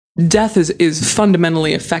death is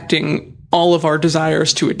fundamentally affecting all of our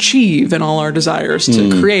desires to achieve and all our desires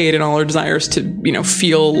to create and all our desires to,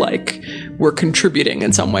 feel like we're contributing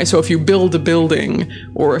in some way. So if you build a building,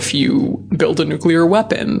 or if you build a nuclear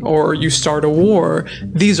weapon, or you start a war,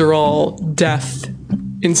 these are all death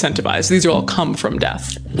incentivized. These are all come from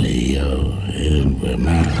death. Lay your head where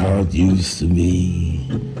my heart used to be.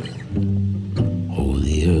 Hold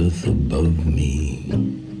the earth above me.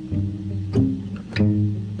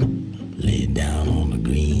 Lay down on the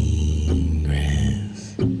green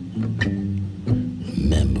grass.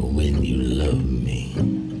 Remember when you loved me.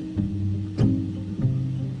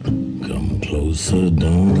 Come closer,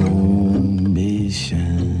 don't be shy.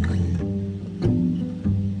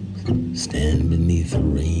 Stand beneath a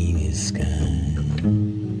rainy sky.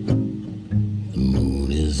 The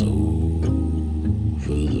moon is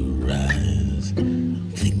over the rise.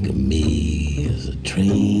 Think of me as a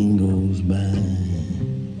train goes by.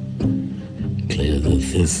 Clear the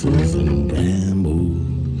thistles and brambles.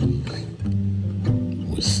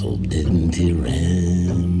 Whistle Dignity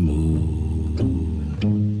Ramble.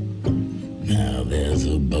 Now there's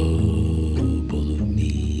a bubble of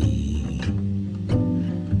me,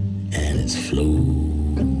 and it's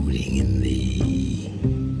floating in thee.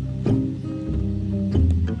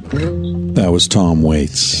 That was Tom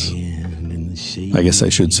Waits. I guess I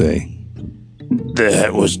should say,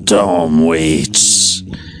 that was Tom Waits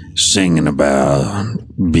singing about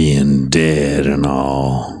being dead and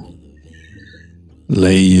all.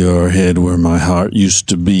 Lay your head where my heart used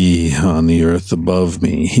to be on the earth above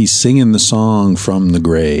me. He's singing the song from the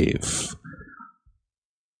grave.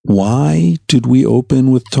 Why did we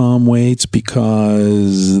open with Tom Waits?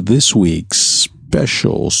 Because this week's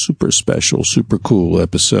super special, super cool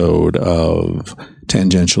episode of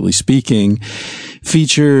Tangentially Speaking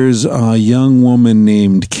features a young woman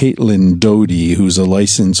named Caitlin Doughty, who's a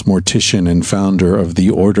licensed mortician and founder of the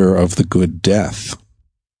Order of the Good Death.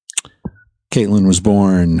 Caitlin was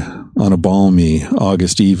born on a balmy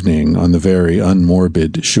August evening on the very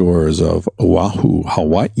unmorbid shores of Oahu,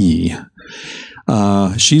 Hawaii.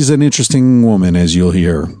 She's an interesting woman, as you'll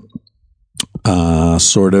hear.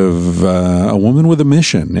 Sort of a woman with a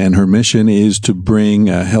mission, and her mission is to bring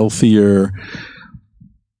a healthier,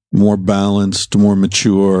 more balanced, more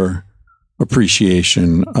mature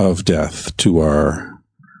appreciation of death to our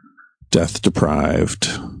death-deprived,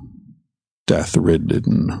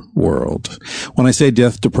 death-ridden world. When I say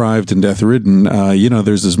death-deprived and death-ridden,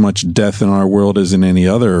 there's as much death in our world as in any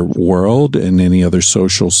other world, in any other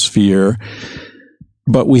social sphere,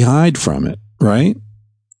 but we hide from it, right?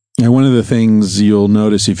 And one of the things you'll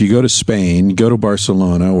notice if you go to Spain, you go to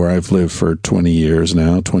Barcelona, where I've lived for 20 years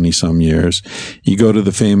now, 20-some years, you go to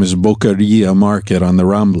the famous Boqueria market on the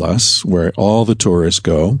Ramblas, where all the tourists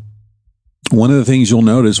go. One of the things you'll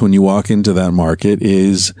notice when you walk into that market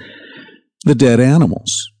is the dead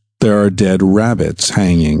animals. There are dead rabbits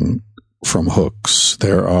hanging from hooks.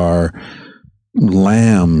 There are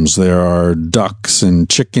lambs, there are ducks and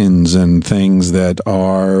chickens and things that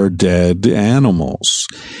are dead animals.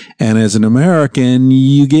 And as an American,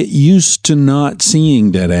 you get used to not seeing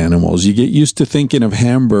dead animals. You get used to thinking of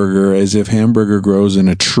hamburger as if hamburger grows in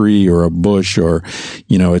a tree or a bush, or,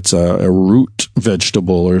 it's a root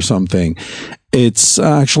vegetable or something. It's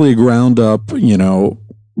actually a ground up,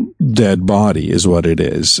 dead body is what it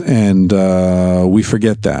is. And we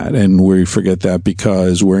forget that. And we forget that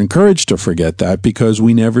because we're encouraged to forget that because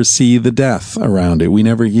we never see the death around it. We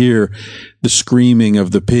never hear the screaming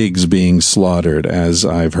of the pigs being slaughtered, as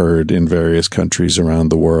I've heard in various countries around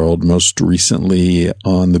the world. Most recently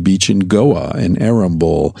on the beach in Goa, in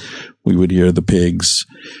Arambol, we would hear the pigs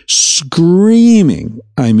screaming.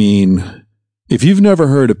 I mean, if you've never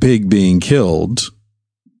heard a pig being killed,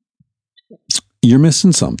 you're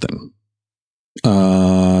missing something,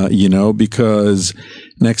 because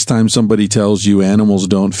next time somebody tells you animals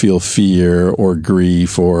don't feel fear or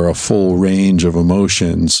grief or a full range of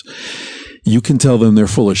emotions, you can tell them they're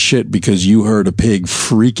full of shit because you heard a pig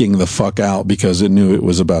freaking the fuck out because it knew it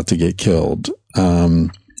was about to get killed.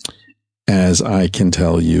 As I can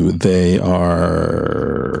tell you, they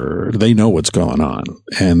know what's going on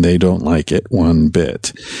and they don't like it one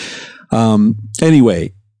bit.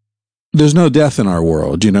 Anyway, there's no death in our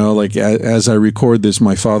world, like as I record this,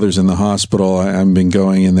 my father's in the hospital. I've been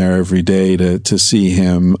going in there every day to see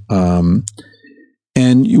him. And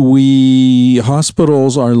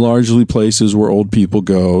hospitals are largely places where old people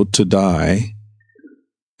go to die,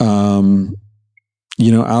 out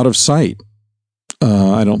of sight.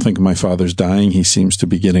 I don't think my father's dying. He seems to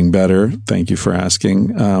be getting better. Thank you for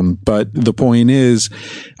asking. But the point is,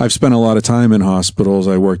 I've spent a lot of time in hospitals.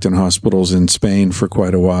 I worked in hospitals in Spain for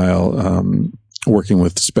quite a while, working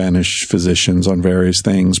with Spanish physicians on various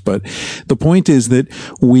things. But the point is that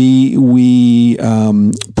we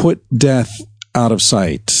put death out of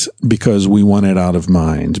sight because we want it out of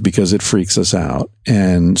mind, because it freaks us out.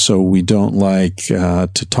 And so we don't like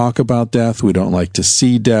to talk about death. We don't like to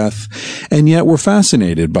see death. And yet we're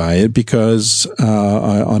fascinated by it because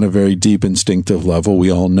on a very deep instinctive level, we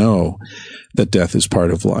all know that death is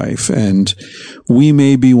part of life. And we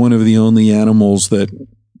may be one of the only animals that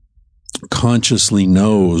consciously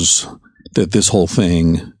knows that this whole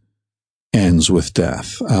thing ends with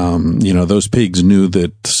death. Those pigs knew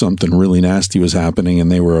that something really nasty was happening and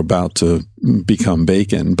they were about to become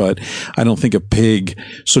bacon. But I don't think a pig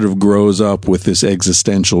sort of grows up with this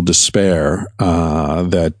existential despair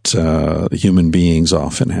that human beings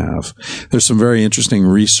often have. There's some very interesting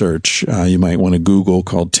research you might want to Google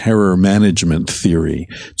called terror management theory.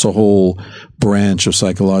 It's a whole branch of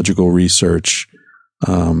psychological research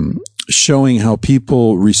showing how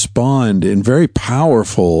people respond in very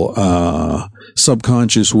powerful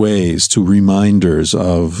subconscious ways to reminders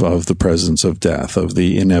of the presence of death, of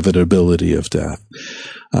the inevitability of death.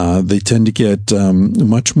 They tend to get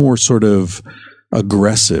much more sort of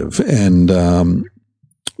aggressive and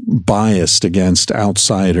biased against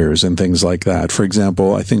outsiders and things like that. For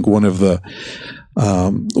example, I think one of the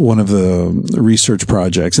research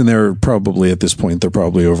projects, and there are probably at this point, there are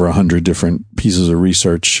probably over 100 different pieces of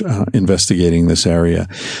research investigating this area.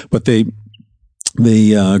 But the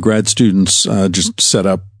grad students just set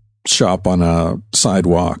up shop on a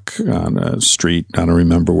sidewalk on a street. I don't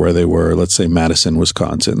remember where they were. Let's say Madison,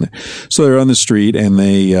 Wisconsin. So they're on the street and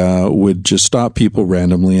they would just stop people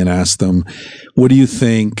randomly and ask them, what do you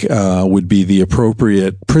think would be the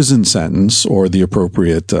appropriate prison sentence or the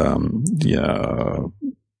appropriate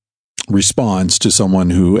response to someone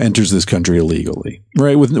who enters this country illegally,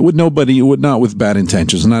 right? With nobody, not with bad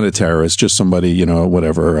intentions, not a terrorist, just somebody,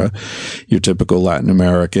 whatever, your typical Latin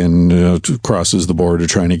American crosses the border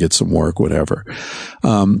trying to get some work, whatever.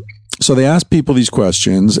 So they asked people these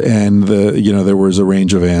questions, and there was a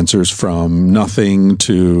range of answers from nothing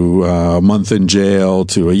to a month in jail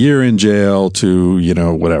to a year in jail to,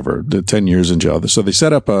 whatever, 10 years in jail. So they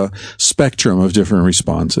set up a spectrum of different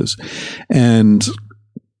responses, and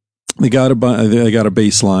they got a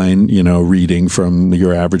baseline, reading from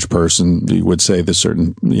your average person. You would say the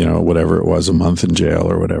certain, whatever it was, a month in jail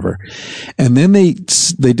or whatever. And then they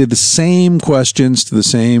did the same questions to the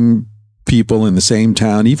same people in the same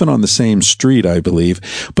town, even on the same street, I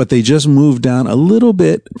believe, but they just moved down a little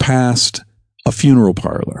bit past a funeral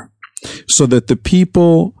parlor so that the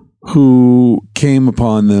people who came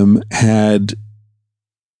upon them had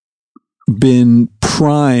been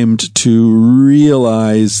primed to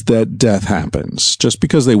realize that death happens just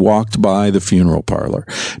because they walked by the funeral parlor.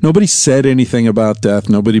 Nobody said anything about death.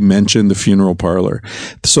 Nobody mentioned the funeral parlor.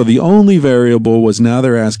 So the only variable was now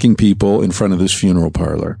they're asking people in front of this funeral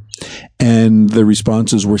parlor. And the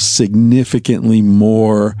responses were significantly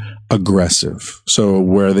more aggressive. So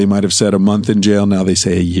where they might have said a month in jail, now they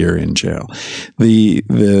say a year in jail. The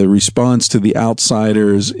response to the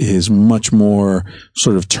outsiders is much more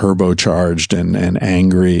sort of turbocharged and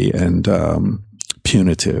angry and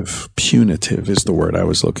punitive. Punitive is the word I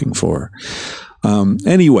was looking for.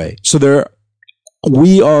 Anyway, so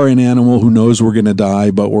we are an animal who knows we're going to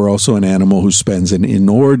die, but we're also an animal who spends an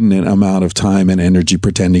inordinate amount of time and energy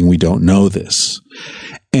pretending we don't know this.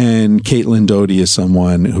 And Caitlin Doughty is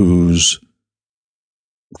someone who's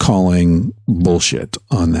calling bullshit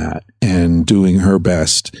on that and doing her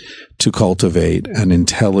best to cultivate an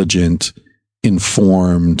intelligent,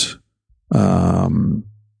 informed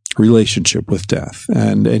relationship with death.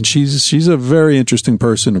 And she's a very interesting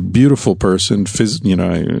person, a beautiful person,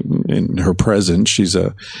 in her presence. She's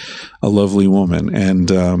a lovely woman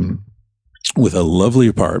and with a lovely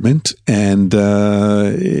apartment and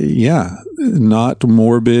not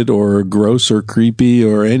morbid or gross or creepy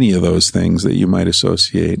or any of those things that you might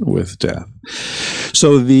associate with death.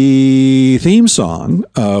 So the theme song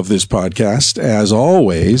of this podcast, as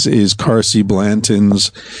always, is Carsey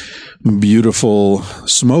Blanton's beautiful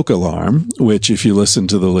Smoke Alarm, which if you listen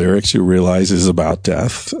to the lyrics, you realize is about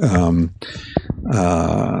death.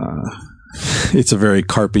 It's a very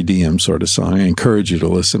Carpe Diem sort of song. I encourage you to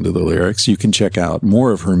listen to the lyrics. You can check out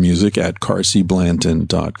more of her music at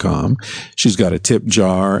carseyblanton.com. She's got a tip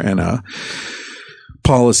jar and a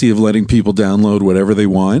policy of letting people download whatever they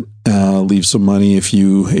want. Leave some money if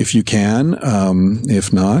you can.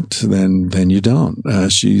 If not, then you don't.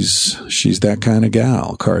 She's that kind of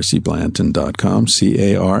gal. CarsiBlanton.com,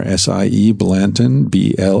 CARSIE Blanton,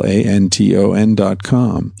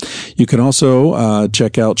 BLANTON.com. You can also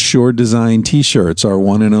check out Shore Design T-shirts, our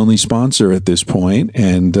one and only sponsor at this point,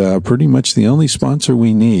 and pretty much the only sponsor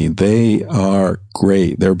we need. They are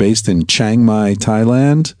great. They're based in Chiang Mai,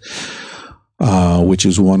 Thailand, which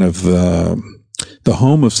is one of the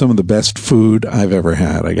home of some of the best food I've ever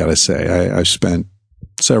had, I gotta say. I've spent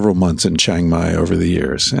several months in Chiang Mai over the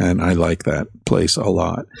years, and I like that place a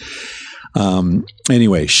lot.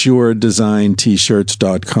 Anyway,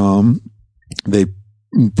 ShoreDesignT-shirts.com. They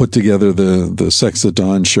put together the Sex at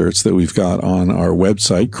Dawn shirts that we've got on our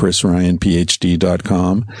website,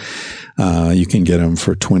 chrisryanphd.com. You can get them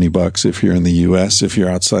for $20 if you're in the U.S. If you're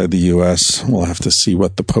outside the U.S., we'll have to see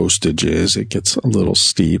what the postage is. It gets a little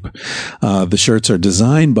steep. The shirts are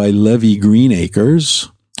designed by Levi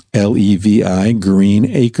Greenacres, Levi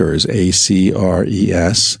Greenacres,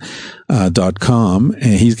 ACRES. .com,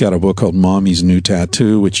 and he's got a book called Mommy's New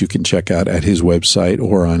Tattoo, which you can check out at his website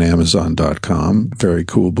or on Amazon.com. Very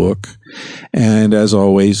cool book. And as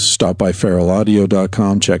always, stop by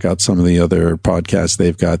feralaudio.com. Check out some of the other podcasts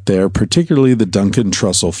they've got there, particularly the Duncan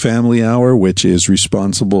Trussell Family Hour, which is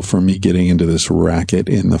responsible for me getting into this racket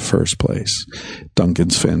in the first place.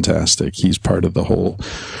 Duncan's fantastic. He's part of the whole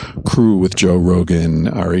crew with Joe Rogan,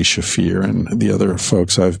 Ari Shaffir, and the other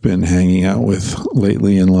folks I've been hanging out with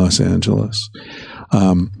lately in Los Angeles.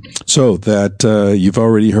 So that you've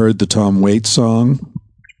already heard the Tom Waits song.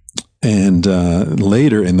 And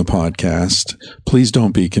later in the podcast, please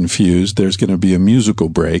don't be confused. There's going to be a musical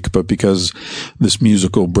break, but because this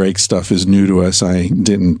musical break stuff is new to us, I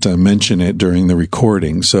didn't mention it during the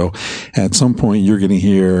recording. So at some point, you're going to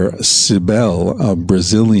hear Sibel, a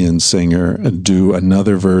Brazilian singer, do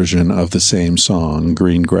another version of the same song,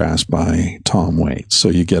 Green Grass by Tom Waits. So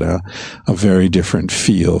you get a very different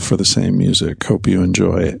feel for the same music. Hope you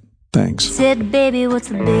enjoy it. Thanks. Said, baby, what's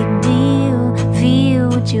the big deal? Feel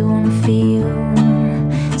what you wanna feel.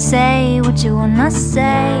 Say what you wanna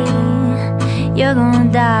say. You're gonna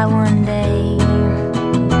die one day.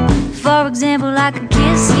 For example, I could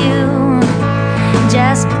kiss you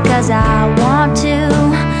just because I want to.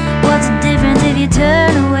 What's the difference if you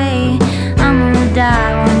turn away? I'm gonna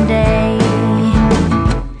die one day.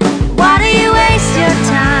 Why do you waste your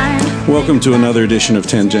time? Welcome to another edition of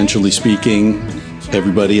Tangentially Speaking.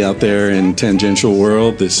 Everybody out there in tangential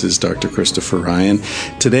world, this is Dr. Christopher Ryan.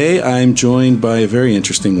 Today I'm joined by a very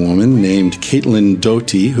interesting woman named Caitlin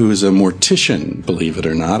Doughty, who is a mortician, believe it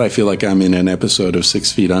or not. I feel like I'm in an episode of 6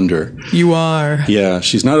 Feet Under. You are. Yeah,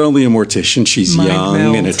 she's not only a mortician, she's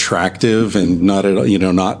young and attractive and not at all,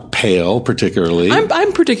 not pale particularly.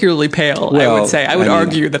 I'm particularly pale, well, I would say. I would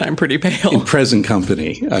argue that I'm pretty pale. In present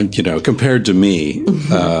company, compared to me,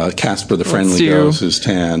 Casper the Friendly Ghost is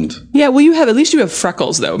tanned. Yeah, well, at least you have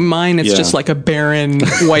freckles, though. Mine, it's just like a barren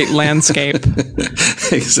white landscape.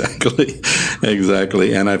 Exactly.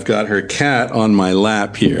 And I've got her cat on my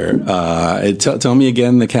lap here. Tell me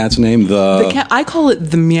again the cat's name. The cat. I call it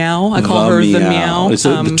the Meow. I call her the Meow. Is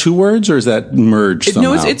it 2 words or is that merged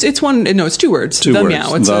somehow? No, it's one. No, it's 2 words. The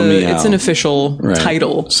Meow. It's an official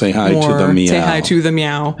title. Say hi to the Meow. Say hi to the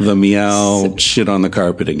Meow. The Meow shit on the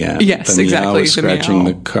carpet again. Yes, the exactly. Meow is scratching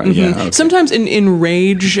the carpet. Mm-hmm. Yeah. Okay. Sometimes in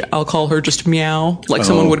rage, I'll call her just Meow. Like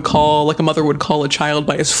someone would call, like a mother would call a child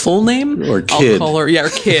by his full name. Or kid. I'll call her, or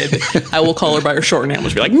kid. I will call her by her short name,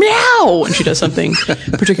 which will be like, Meow! And she does something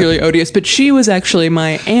particularly odious. But she was actually,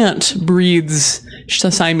 my aunt breeds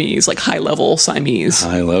Siamese, like high-level Siamese.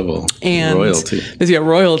 High-level. And royalty. Yeah,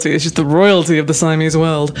 royalty. It's just the royalty of the Siamese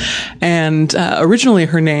world. And originally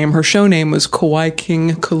her show name was Kauai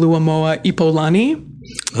King Kaluamoa Ipolani.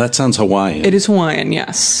 That sounds Hawaiian. It is Hawaiian,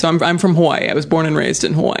 yes. So I'm from Hawaii. I was born and raised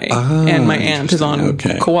in Hawaii. And my aunt is on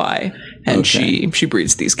Kauai. And she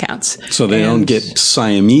breeds these cats. So they don't get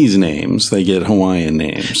Siamese names. They get Hawaiian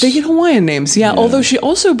names. They get Hawaiian names, yeah. Although she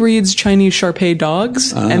also breeds Chinese Shar-Pei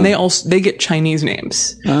dogs, and they get Chinese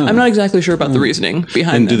names. I'm not exactly sure about the reasoning behind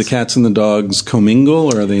this. And do the cats and the dogs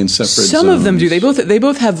commingle, or are they in separate Some zones? of them do. They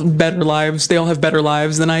both have better lives. They all have better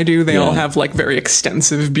lives than I do. They all have like very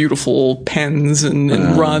extensive, beautiful pens and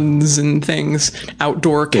runs and things.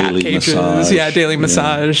 Outdoor cat daily cages. Massage. Yeah, daily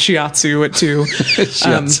massage. Shiatsu at 2.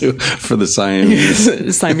 Shiatsu. for the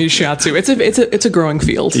Siamese. Siamese Shiatsu. It's a growing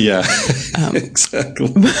field. Yeah,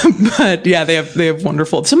 exactly. But yeah, they have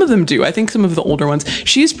wonderful. Some of them do. I think some of the older ones.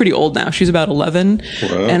 She's pretty old now. She's about 11,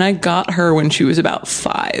 and I got her when she was about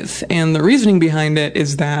 5. And the reasoning behind it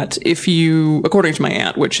is that if you, according to my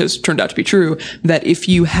aunt, which has turned out to be true, that if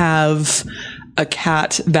you have a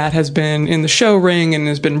cat that has been in the show ring and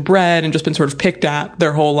has been bred and just been sort of picked at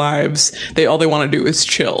their whole lives, all they want to do is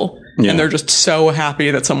chill. Yeah. And they're just so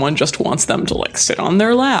happy that someone just wants them to like sit on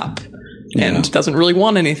their lap and doesn't really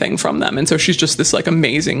want anything from them. And so she's just this like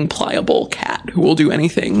amazing, pliable cat who will do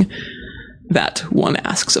anything that one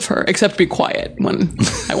asks of her, except be quiet when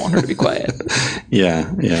I want her to be quiet.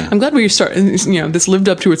 Yeah. I'm glad we start, this lived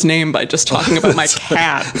up to its name by just talking about my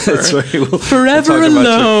cat forever we'll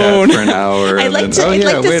alone. For an hour. I'd like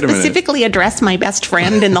to specifically address my best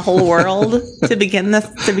friend in the whole world to begin this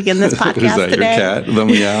podcast Is that today. Your cat? The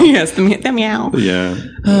meow? Yes, the meow. Yeah.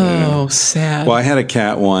 Oh, sad. Well, I had a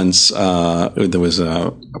cat once. There was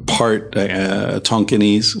a part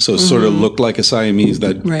Tonkinese, so it sort of looked like a Siamese,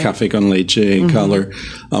 that café con leche color,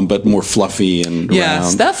 but more fluffy and round.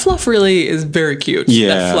 Yes, that fluff really is very cute. Yeah.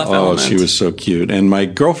 That fluff element. She was so cute. And my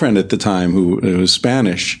girlfriend at the time, who was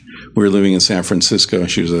Spanish, we were living in San Francisco.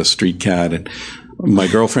 She was a street cat, and my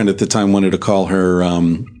girlfriend at the time wanted to call her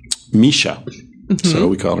Misha. So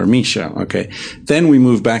we called her Misha. Okay. Then we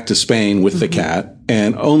moved back to Spain with the cat.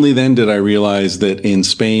 And only then did I realize that in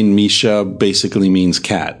Spain, Misha basically means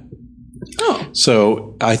cat. Oh.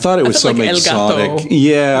 So I thought it was some like exotic. El Gato.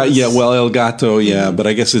 Yeah. Well, El Gato. Yeah. But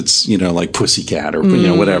I guess it's, like pussycat or,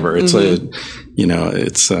 whatever. It's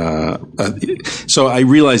so I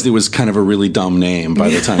realized it was kind of a really dumb name by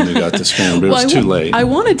the time we got to Spain, but it was too late. I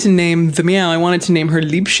wanted to name the meow. I wanted to name her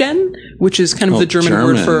Liebchen, which is kind of the German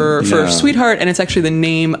word for sweetheart. And it's actually the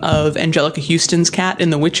name of Angelica Houston's cat in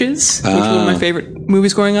The Witches, which was one of my favorite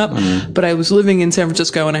movies growing up. But I was living in San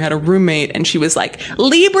Francisco and I had a roommate and she was like,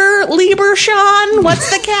 Liebersean, what's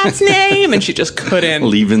the cat's name? And she just couldn't.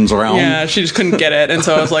 Lebensraum. Yeah, she just couldn't get it. And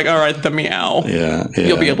so I was like, all right, the meow. Yeah.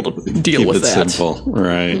 You'll be able to deal with that. Simple.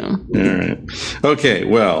 Right. Yeah. All right. Okay.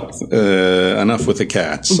 Well, enough with the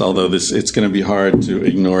cats, although it's going to be hard to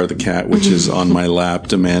ignore the cat, which is on my lap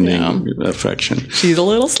demanding affection. She's a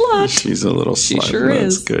little slut. She sure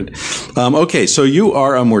is. That's good. Okay. So you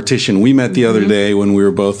are a mortician. We met the other day when we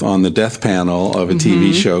were both on the death panel of a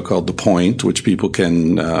TV show called The Point, which people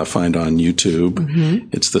can find on YouTube.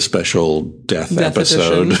 It's the special death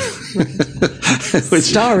episode, which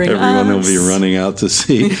starring everyone us. will be running out to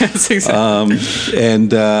see. Yes, exactly.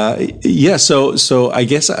 So I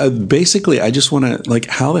guess basically I just want to, like,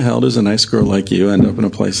 how the hell does a nice girl like you end up in a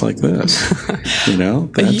place like this?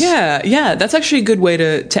 That's actually a good way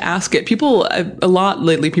to ask it. People, a lot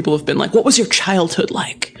lately, people have been like, what was your childhood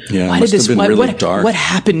like? Yeah, why did this, really dark. What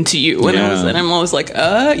happened to you? And I'm always like,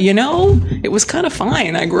 it was kind of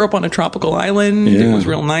fine. I grew up on a tropical island. Yeah. It was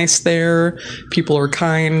real nice there. People are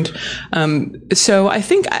kind. So I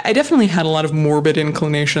think I definitely had a lot of morbid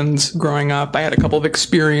inclinations growing up. I had a couple of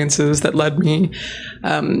experiences that led me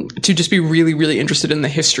to just be really, really interested in the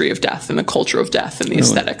history of death and the culture of death and the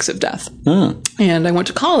aesthetics of death. And I went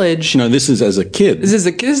to college. No, this is as a kid. This is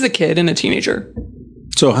a kid and a teenager.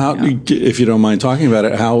 So how, if you don't mind talking about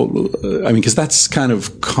it, because that's kind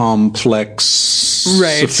of complex,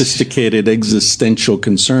 sophisticated existential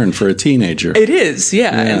concern for a teenager. It is,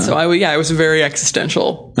 yeah. And so I was a very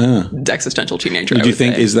existential teenager. Do you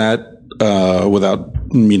think, is that, without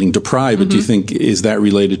meaning to pry, but do you think, is that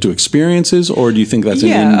related to experiences, or do you think that's an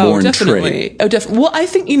inborn trait? Well, I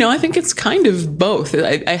think it's kind of both.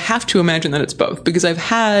 I have to imagine that it's both, because I've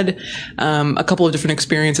had a couple of different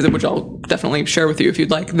experiences, which I'll definitely share with you if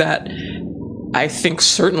you'd like, that I think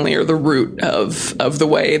certainly are the root of the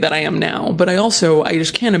way that I am now. But I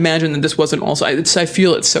just can't imagine that this wasn't also, I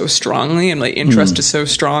feel it so strongly, and my interest is so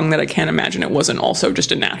strong that I can't imagine it wasn't also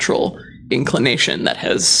just a natural inclination that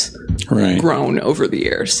has grown over the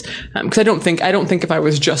years. Because I don't think if I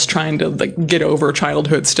was just trying to like get over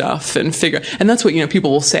childhood stuff and figure, and that's what, people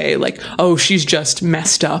will say, like, oh, she's just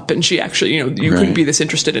messed up and she actually, you couldn't be this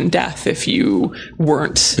interested in death if you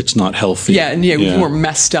weren't. It's not healthy. You were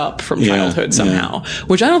messed up from childhood somehow,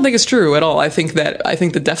 which I don't think is true at all. I think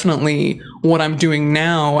that definitely what I'm doing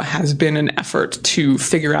now has been an effort to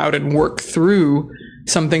figure out and work through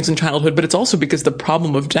some things in childhood, but it's also because the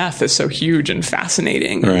problem of death is so huge and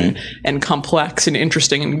fascinating and complex and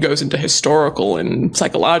interesting, and goes into historical and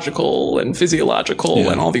psychological and physiological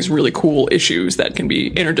and all these really cool issues that can be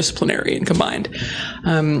interdisciplinary and combined.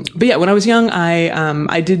 But when I was young,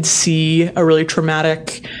 I did see a really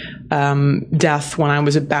traumatic death when I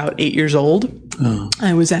was about 8 years old.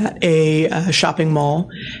 I was at a shopping mall,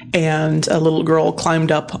 and a little girl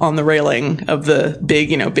climbed up on the railing of the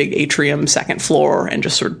big atrium second floor and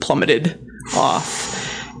just sort of plummeted off.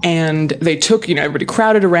 And they took, everybody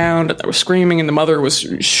crowded around, they were screaming, and the mother was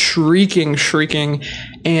shrieking.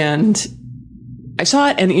 And I saw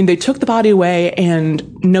it, and they took the body away, and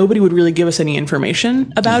nobody would really give us any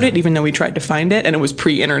information about it, even though we tried to find it. And it was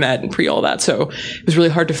pre-internet and pre-all that, so it was really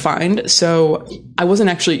hard to find. So I wasn't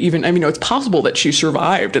actually even, it's possible that she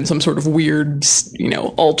survived in some sort of weird,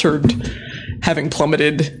 altered, having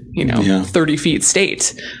plummeted, 30 feet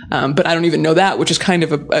state. But I don't even know that, which is kind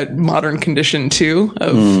of a modern condition too,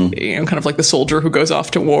 of, kind of like the soldier who goes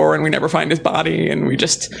off to war and we never find his body and we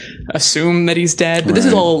just assume that he's dead. But this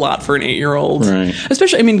is all a lot for an 8-year-old. Right.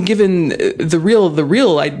 Especially, given the real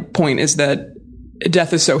point is that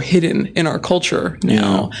death is so hidden in our culture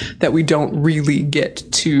now that we don't really get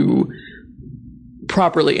to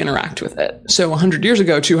properly interact with it. So 100 years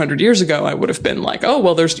ago, 200 years ago, I would have been like, oh,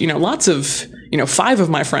 well, there's, lots of, 5 of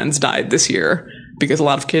my friends died this year because a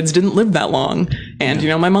lot of kids didn't live that long. And,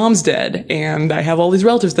 my mom's dead and I have all these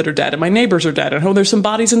relatives that are dead and my neighbors are dead. And there's some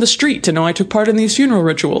bodies in the street to know I took part in these funeral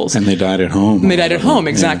rituals. And they died at home.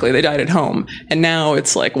 Exactly. Yeah. They died at home. And now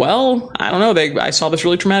it's like, well, I don't know. I saw this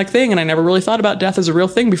really traumatic thing and I never really thought about death as a real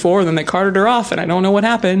thing before. And then they carted her off and I don't know what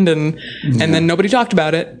happened. And then nobody talked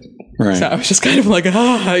about it. Right. So I was just kind of like,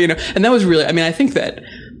 and that was really, I think that,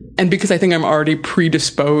 and because I think I'm already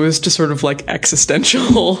predisposed to sort of like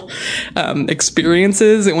existential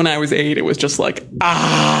experiences. And when I was 8, it was just like,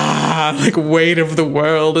 like weight of the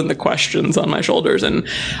world and the questions on my shoulders. And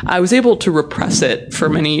I was able to repress it for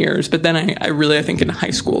many years. But then I think in high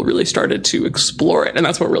school really started to explore it. And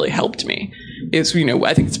that's what really helped me is,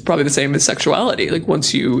 I think it's probably the same as sexuality. Like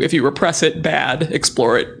if you repress it, bad,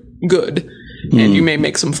 explore it, good. And you may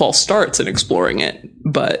make some false starts in exploring it,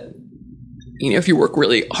 but if you work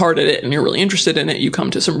really hard at it and you're really interested in it, you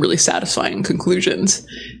come to some really satisfying conclusions.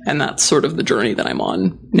 And that's sort of the journey that I'm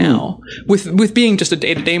on now with being just a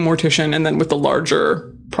day-to-day mortician and then with the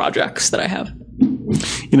larger projects that I have.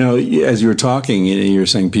 As you were talking, you're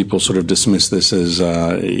saying people sort of dismiss this as,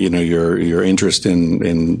 your interest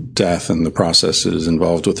in death and the processes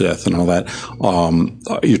involved with death and all that.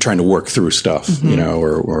 You're trying to work through stuff,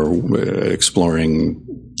 or exploring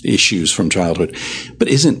issues from childhood. But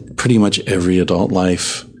isn't pretty much every adult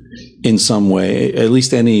life in some way, at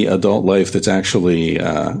least any adult life that's actually,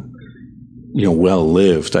 well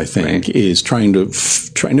lived, I think, is trying to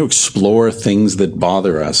explore things that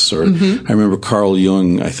bother us. Or I remember Carl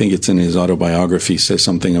Jung, I think it's in his autobiography, says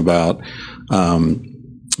something about,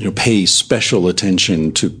 pay special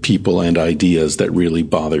attention to people and ideas that really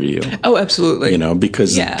bother you. Oh, absolutely.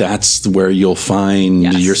 Because that's where you'll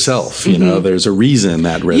find yourself. There's a reason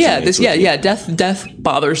that resonates. Death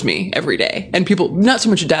bothers me every day. And people, not so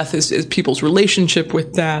much death is people's relationship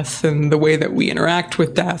with death and the way that we interact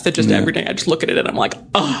with death. It just every day I just look at it and I'm like,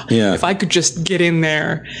 if I could just get in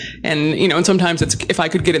there and, and sometimes it's if I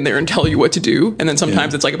could get in there and tell you what to do. And then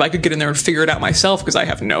sometimes it's like if I could get in there and figure it out myself because I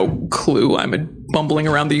have no clue. I'm bumbling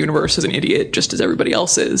around the universe as an idiot, just as everybody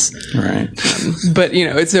else is. Right. But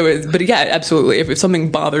absolutely. If something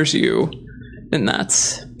bothers you, then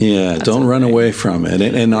that's don't run away from it.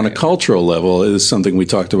 And on a cultural level, it is something we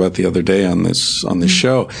talked about the other day on this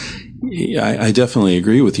show. I definitely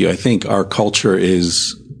agree with you. I think our culture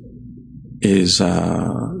is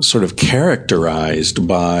sort of characterized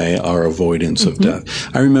by our avoidance of death.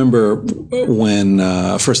 I remember when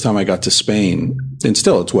first time I got to Spain, and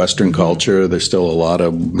still it's Western culture. There's still a lot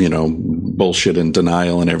of, bullshit and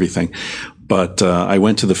denial and everything. But I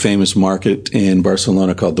went to the famous market in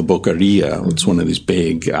Barcelona called the Boqueria. It's one of these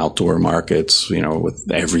big outdoor markets, with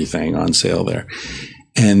everything on sale there.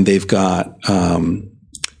 And they've got,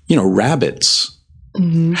 rabbits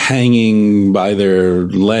hanging by their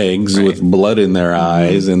legs with blood in their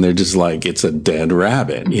eyes. And they're just like, it's a dead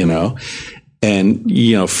rabbit, And,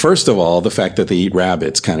 first of all, the fact that they eat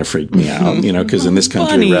rabbits kind of freaked me out, because in this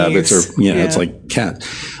country, rabbits are, it's like cats.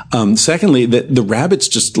 Secondly, the rabbit's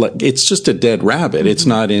it's just a dead rabbit. It's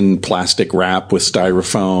not in plastic wrap with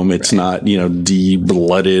styrofoam. It's not,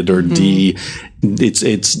 de-blooded or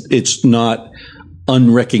it's not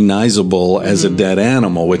unrecognizable as a dead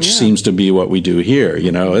animal, which seems to be what we do here.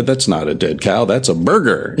 That's not a dead cow. That's a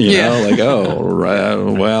burger, well,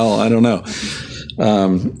 I don't know.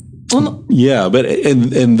 But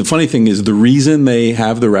and the funny thing is the reason they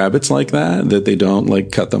have the rabbits like that they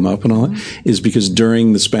don't cut them up and all that, is because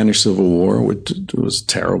during the Spanish Civil War, which was a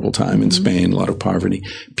terrible time in Spain, a lot of poverty,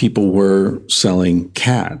 people were selling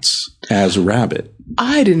cats as rabbit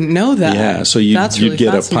I didn't know that. Yeah, so you'd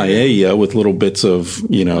get a paella with little bits of,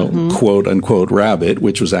 quote unquote rabbit,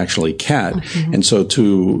 which was actually cat. And so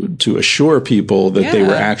to assure people that they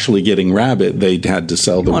were actually getting rabbit, they had to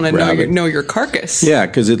sell the rabbit. Want to know your carcass. Yeah,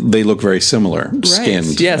 because they look very similar,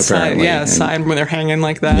 skinned. Yeah, side when they're hanging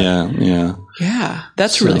like that. Yeah,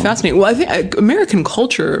 that's really fascinating. Well, I think American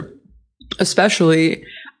culture, especially,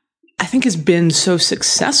 I think has been so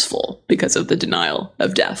successful because of the denial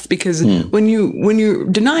of death. Because when you're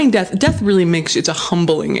denying death really it's a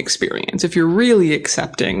humbling experience. If you're really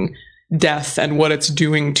accepting death and what it's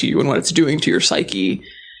doing to you and what it's doing to your psyche,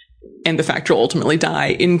 and the fact you'll ultimately die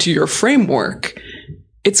into your framework,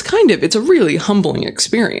 it's a really humbling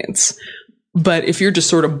experience. But if you're just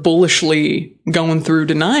sort of bullishly going through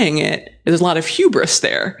denying it, there's a lot of hubris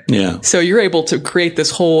there. Yeah. So you're able to create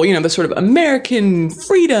this whole, this sort of American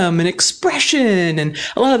freedom and expression. And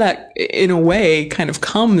a lot of that, in a way, kind of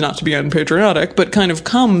comes, not to be unpatriotic, but kind of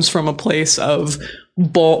comes from a place of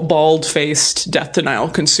bald-faced death denial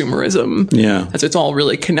consumerism. Yeah. As it's all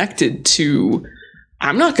really connected to,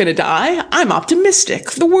 I'm not going to die. I'm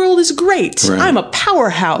optimistic. The world is great. Right. I'm a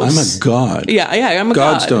powerhouse. I'm a god. Yeah, I'm a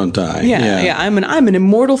god. Gods don't die. Yeah. I'm an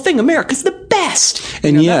immortal thing. America's the best.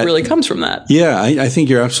 And yet, that really comes from that. Yeah, I think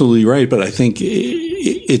you're absolutely right. But I think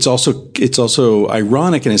it's also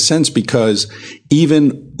ironic in a sense, because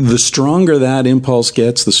even the stronger that impulse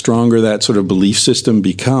gets, the stronger that sort of belief system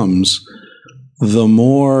becomes, the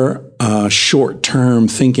more short-term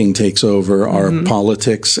thinking takes over our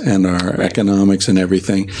politics and our economics and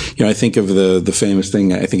everything. I think of the famous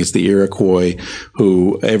thing, I think it's the Iroquois,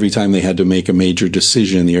 who every time they had to make a major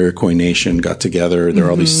decision, the Iroquois nation got together. There are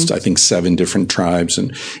all these, I think, 7 different tribes.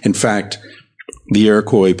 And in fact, the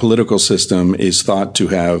Iroquois political system is thought to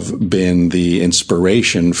have been the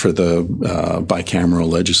inspiration for the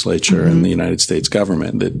bicameral legislature in the United States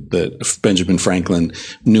government. That Benjamin Franklin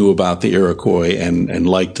knew about the Iroquois and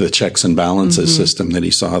liked the checks and balances system that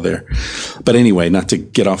he saw there. But anyway, not to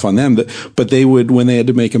get off on them, but they would, when they had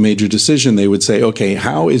to make a major decision, they would say, okay,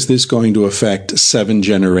 how is this going to affect 7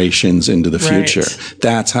 generations into the future? Right.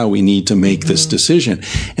 That's how we need to make this decision.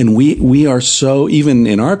 And we are so, even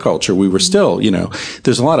in our culture, we were still,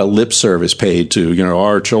 there's a lot of lip service paid to,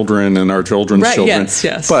 our children and our children's children.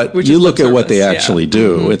 Yes. But you look at what they actually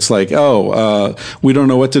do. It's like, we don't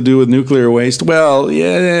know what to do with nuclear waste. Well,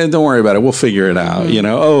 yeah, don't worry about it. We'll figure it out.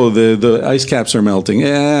 The ice caps are melting.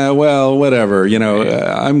 Yeah, well, whatever.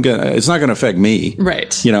 It's not going to affect me.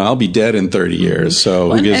 Right. I'll be dead in 30 years. So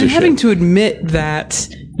who gives a shit? And having to admit that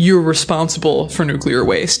you're responsible for nuclear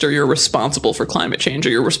waste, or you're responsible for climate change, or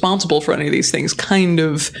you're responsible for any of these things kind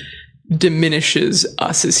of diminishes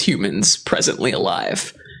us as humans presently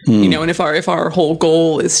alive. And if our whole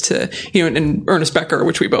goal is to, and Ernest Becker,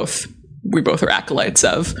 which we both are acolytes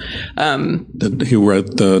of, who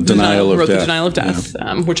wrote the Denial of Death,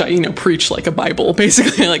 which I preach like a Bible,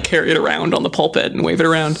 basically, like carry it around on the pulpit and wave it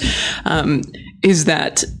around, is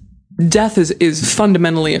that death is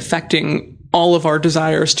fundamentally affecting all of our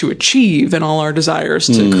desires to achieve, and all our desires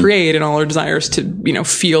to create, and all our desires to,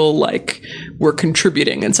 feel like we're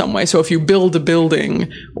contributing in some way. So if you build a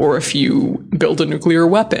building, or if you build a nuclear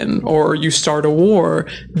weapon, or you start a war,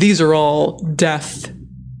 these are all death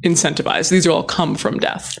incentivized. These all come from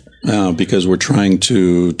death. Because we're trying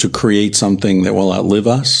to create something that will outlive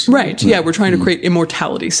us. Right. Yeah. We're trying to create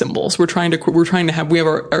immortality symbols. we have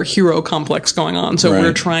our hero complex going on. So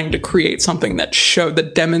we're trying to create something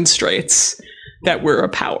that demonstrates that we're a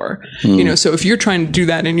power. So if you're trying to do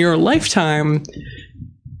that in your lifetime,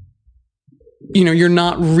 you're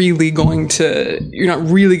not really going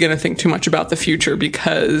to think too much about the future,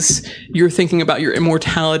 because you're thinking about your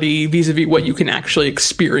immortality vis-a-vis what you can actually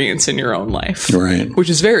experience in your own life. Right. Which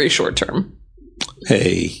is very short term.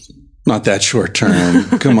 Hey, not that short term.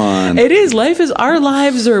 Come on. It is. Our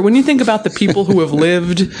lives are, when you think about the people who have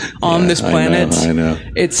lived on this planet, I know.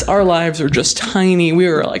 Our lives are just tiny. We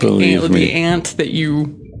are like the ant that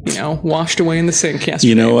you washed away in the sink yesterday.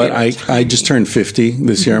 You know what? I just turned 50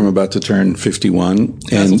 this year. I'm about to turn 51.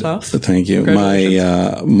 That's tough. Thank you.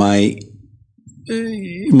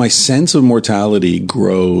 My sense of mortality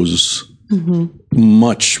grows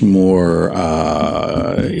much more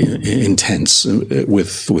intense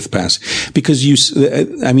with past, because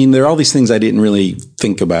there are all these things I didn't really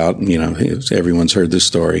think about. Everyone's heard this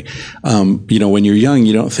story. When you're young,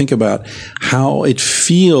 you don't think about how it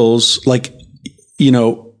feels like,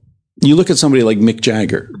 you look at somebody like Mick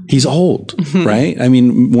Jagger. He's old, right? I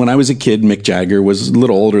mean, when I was a kid, Mick Jagger was a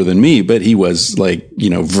little older than me, but he was like,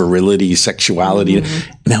 virility, sexuality.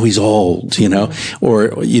 Now he's old,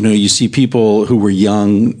 or, you see people who were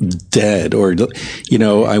young, dead, or,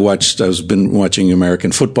 I've been watching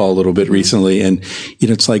American football a little bit recently, and,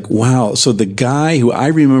 it's like, wow. So the guy who I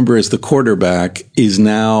remember as the quarterback is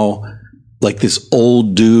now like this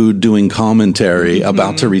old dude doing commentary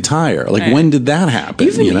about to retire. Like, when did that happen?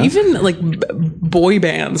 Even like boy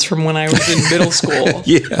bands from when I was in middle school.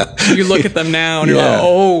 Yeah. You look at them now and you're like,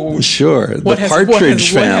 oh. Sure. The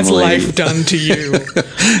Partridge Family. What has life done to you?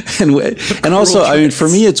 and also, I mean, for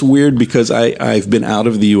me, it's weird because I've been out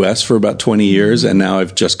of the U.S. for about 20 years and now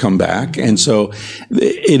I've just come back. And so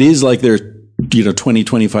it is like there's 20,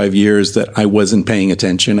 25 years that I wasn't paying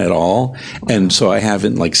attention at all. And so I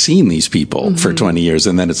haven't like seen these people for 20 years.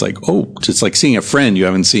 And then it's like, it's like seeing a friend you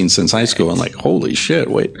haven't seen since high school. And like, holy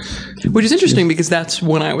shit, wait. Which is interesting because that's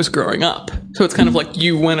when I was growing up. So it's kind of like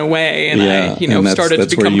you went away and I, started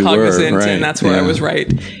to become cognizant and that's where I was right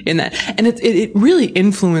in that. And it really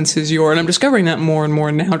influences and I'm discovering that more and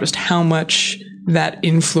more now, just how much that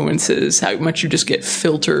influences how much you just get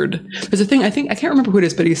filtered. There's a thing, I can't remember who it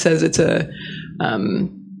is, but he says it's an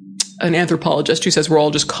anthropologist who says we're all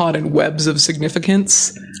just caught in webs of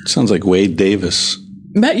significance. Sounds like Wade Davis.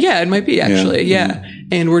 Yeah, it might be actually. Yeah.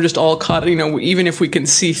 And we're just all caught, even if we can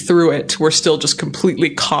see through it, we're still just completely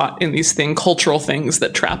caught in these cultural things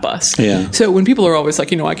that trap us. Yeah. So when people are always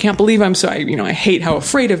like, I can't believe I'm so, I hate how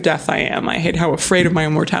afraid of death I am. I hate how afraid of my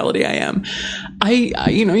immortality I am.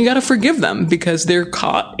 You got to forgive them because they're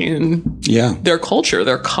caught in their culture.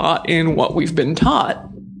 They're caught in what we've been taught.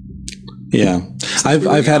 Yeah.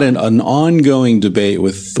 I've had an ongoing debate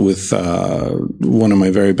with one of my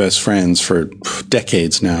very best friends for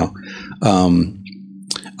decades now,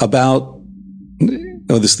 about,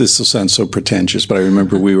 this will sound so pretentious, but I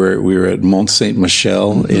remember we were at Mont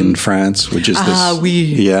Saint-Michel in France, which is this.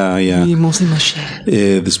 Oui, Mont Saint-Michel.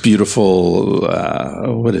 This beautiful,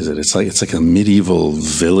 what is it? It's like a medieval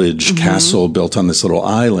village castle built on this little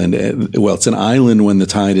island. Well, it's an island when the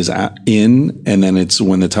tide is in, and then it's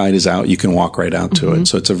when the tide is out, you can walk right out to it.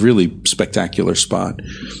 So it's a really spectacular spot.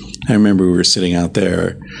 I remember we were sitting out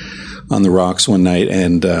there on the rocks one night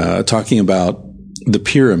and talking about the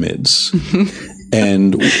pyramids.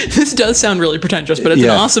 And this does sound really pretentious, but it's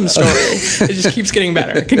an awesome story. It just keeps getting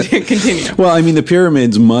better. Continue. Well, I mean, the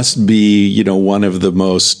pyramids must be, one of the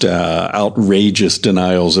most outrageous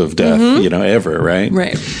denials of death, ever, right?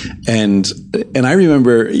 Right. And I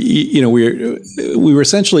remember, we were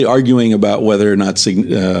essentially arguing about whether or not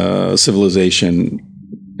civilization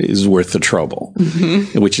is worth the trouble,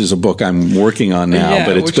 which is a book I'm working on now,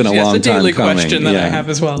 but it's been a long time coming. It's a daily question that I have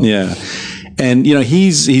as well. Yeah. And,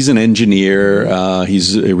 he's an engineer.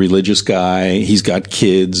 He's a religious guy. He's got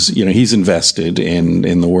kids. He's invested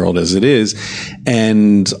in the world as it is.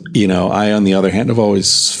 And, I, on the other hand, have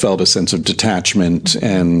always felt a sense of detachment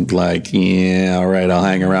and like, all right, I'll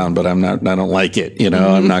hang around, but I don't like it.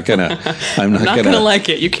 I'm not gonna like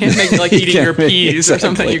it. You can't make me like eating your peas or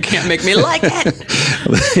something. You can't make me like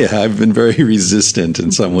it. Yeah. I've been very resistant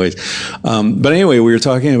in some ways. But anyway, we were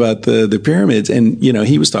talking about the pyramids and,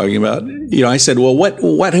 he was talking about, I said, well,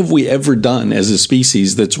 what have we ever done as a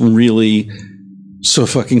species that's really so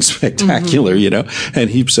fucking spectacular, And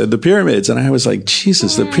he said the pyramids. And I was like,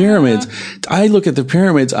 Jesus, the pyramids. I look at the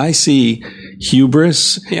pyramids, I see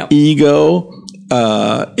hubris, ego,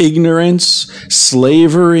 ignorance,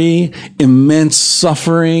 slavery, immense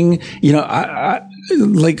suffering. I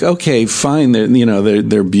like, okay, fine.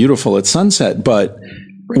 They're beautiful at sunset, but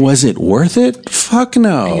was it worth it? Fuck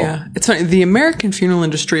no. Yeah. It's funny. The American funeral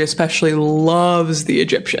industry especially loves the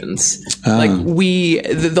Egyptians. Like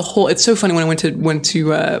the whole, it's so funny when I went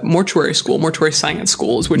to mortuary science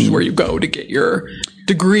schools, which is where you go to get your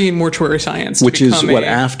degree in mortuary science. Which is what,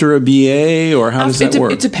 after a BA or how does that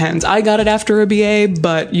work? It depends. I got it after a BA,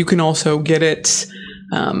 but you can also get it.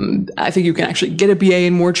 I think you can actually get a BA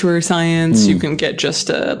in mortuary science. You can get just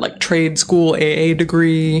a trade school AA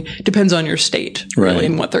degree. Depends on your state, really,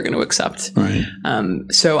 and what they're going to accept. Right.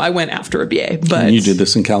 So I went after a BA, but and you did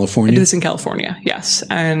this in California? I did this in California, yes.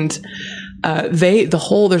 And there's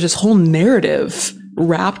this whole narrative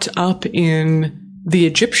wrapped up in the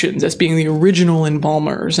Egyptians as being the original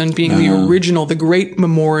embalmers and being the great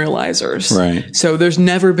memorializers. Right. So there's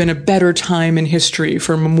never been a better time in history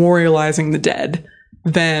for memorializing the dead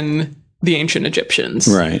than the ancient Egyptians.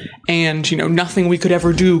 Right. And, nothing we could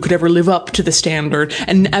ever do could ever live up to the standard.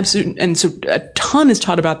 And so a ton is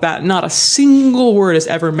taught about that. Not a single word is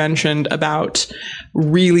ever mentioned about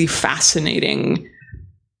really fascinating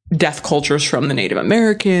death cultures from the Native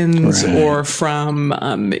Americans or from,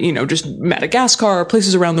 just Madagascar,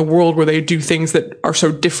 places around the world where they do things that are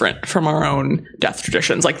so different from our own death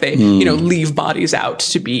traditions. Like they, leave bodies out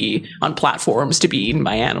to be on platforms to be eaten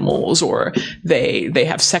by animals, or they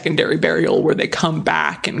have secondary burial where they come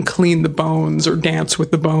back and clean the bones or dance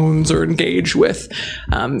with the bones or engage with,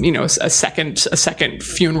 a second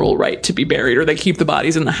funeral rite to be buried, or they keep the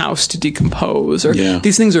bodies in the house to decompose, or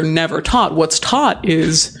these things are never taught. What's taught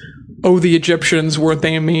is, oh, the Egyptians, weren't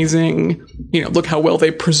they amazing? Look how well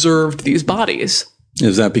they preserved these bodies.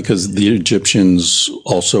 Is that because the Egyptians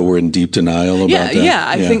also were in deep denial about that? Yeah.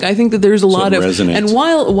 I think that there's a lot of, resonates. And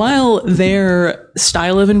while their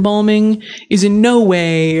style of embalming is in no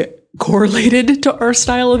way correlated to our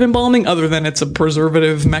style of embalming, other than it's a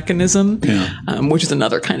preservative mechanism, which is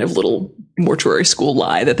another kind of little mortuary school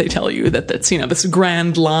lie that they tell you that's this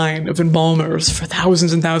grand line of embalmers for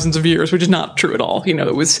thousands and thousands of years, which is not true at all.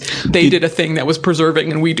 They did a thing that was preserving,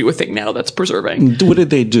 and we do a thing now that's preserving. What did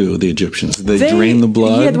they do, the Egyptians? Did they drain the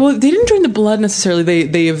blood? Yeah, well, they didn't drain the blood necessarily.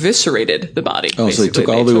 They eviscerated the body. Oh, basically. So they took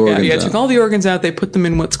all the organs out. Took all the organs out. They put them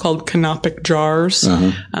in what's called canopic jars,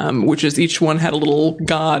 which is each one had a little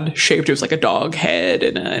god shaped. It was like a dog head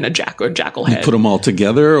and a jackal head. You put them all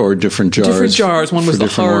together, or different jars? Different jars. One was the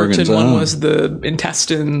heart, organs. and one was the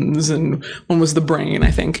intestines, and one was the brain,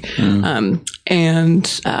 I think. I'm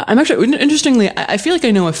actually, interestingly, I feel like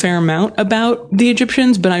I know a fair amount about the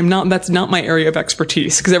Egyptians, but that's not my area of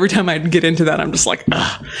expertise, because every time I get into that, I'm just like,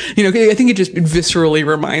 ugh. I think it just viscerally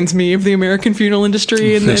reminds me of the American funeral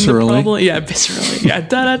industry. And the problem. Yeah, viscerally. Yeah,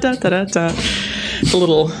 da-da-da-da-da-da. A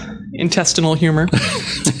little intestinal humor.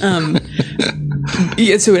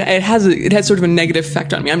 So it has sort of a negative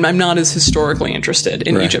effect on me. I'm not as historically interested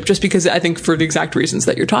in Egypt, just because I think for the exact reasons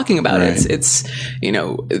that you're talking about, it's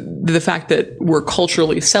the fact that we're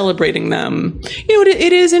culturally celebrating them.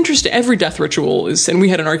 It is interesting. Every death ritual is, and we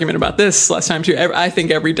had an argument about this last time too. I think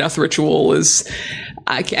every death ritual is.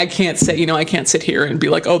 I can't say, I can't sit here and be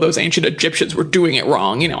like, oh, those ancient Egyptians were doing it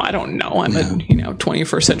wrong. I don't know. I'm a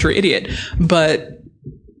 21st century idiot, but.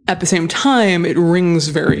 At the same time, it rings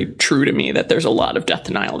very true to me that there's a lot of death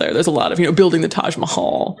denial there. There's a lot of, building the Taj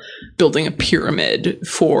Mahal, building a pyramid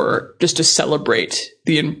just to celebrate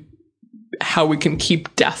how we can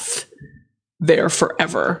keep death there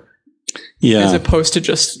forever. Yeah. As opposed to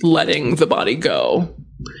just letting the body go.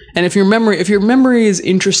 And if your memory is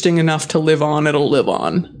interesting enough to live on, it'll live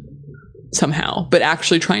on somehow, but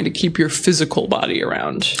actually trying to keep your physical body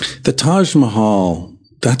around. The Taj Mahal,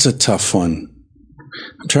 that's a tough one.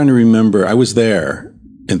 I'm trying to remember. I was there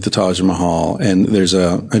at the Taj Mahal, and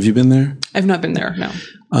have you been there? I've not been there, no.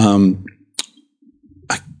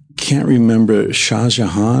 I can't remember. Shah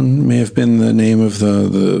Jahan may have been the name of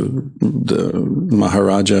the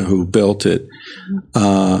Maharaja who built it.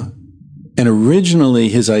 And originally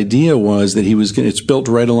his idea was that it's built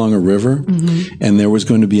right along a river, and there was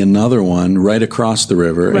going to be another one right across the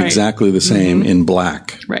river, exactly the same in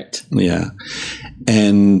black. Right. Yeah.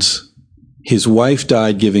 And his wife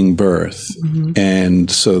died giving birth, and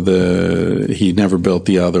so he never built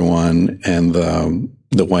the other one, and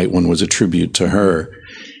the white one was a tribute to her.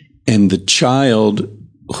 And the child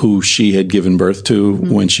who she had given birth to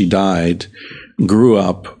when she died grew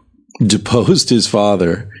up, deposed his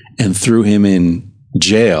father, and threw him in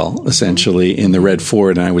jail, essentially, in the Red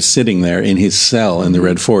Fort. And I was sitting there in his cell in the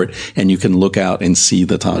Red Fort, and you can look out and see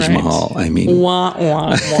the Taj Mahal. I mean, wah,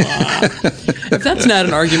 wah, wah. If that's not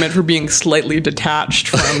an argument for being slightly detached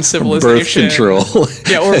from civilization, birth control,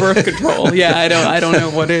 or birth control, I don't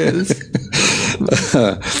know what is.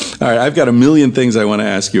 All right, I've got a million things I want to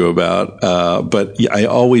ask you about, but I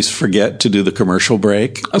always forget to do the commercial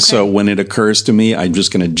break. Okay. So when it occurs to me, I'm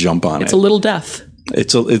just going to jump on it. It's a little death.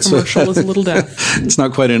 Commercial is a little death. It's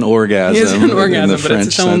not quite an orgasm. It is an orgasm, but it's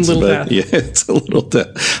its own little death. Yeah, it's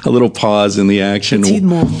a little pause in the action.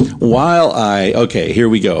 Okay, here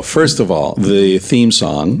we go. First of all, the theme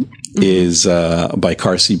song is by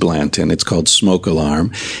Carsey Blanton. It's called Smoke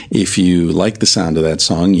Alarm. If you like the sound of that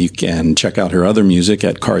song, you can check out her other music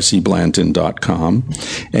at carseyblanton.com.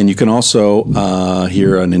 And you can also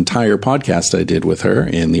hear an entire podcast I did with her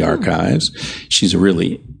in the archives. She's a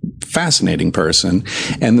really fascinating person.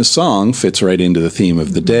 And the song fits right into the theme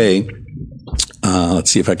of the day.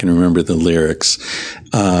 Let's see if I can remember the lyrics.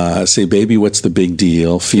 Say, baby, what's the big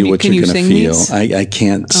deal? Feel what you're going to feel. I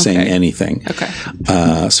can't sing anything. Okay.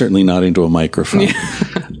 Certainly not into a microphone.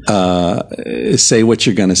 Say what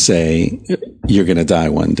you're going to say. You're going to die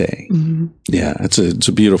one day. Mm-hmm. Yeah. It's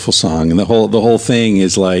a beautiful song. And the whole thing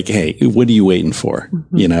is like, hey, what are you waiting for?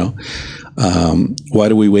 Mm-hmm. Why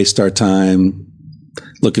do we waste our time?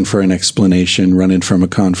 looking for an explanation, running from a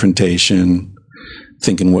confrontation,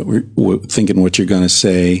 thinking what you're going to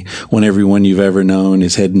say, when everyone you've ever known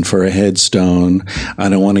is heading for a headstone. I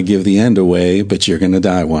don't want to give the end away, but you're going to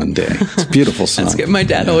die one day. It's a beautiful song. That's good. My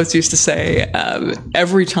dad always used to say,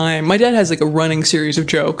 every time, my dad has like a running series of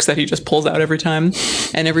jokes that he just pulls out every time.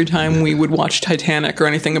 And every time we would watch Titanic or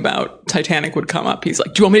anything about Titanic would come up, he's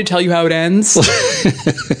like, do you want me to tell you how it ends?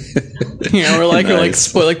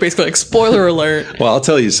 Basically spoiler alert. Well, I'll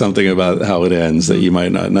tell you something about how it ends that you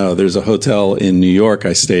might not know. There's a hotel in New York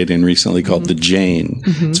I stayed in recently called the Jane.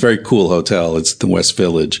 It's a very cool hotel. It's the West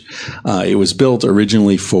Village. It was built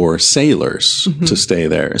originally for sailors to stay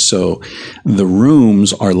there. So the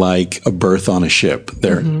rooms are like a berth on a ship.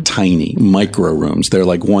 They're tiny, micro rooms. They're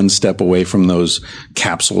like one step away from those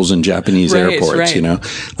capsules in Japanese airports, you know.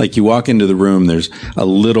 Like you walk into the room, there's a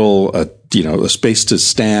little, a space to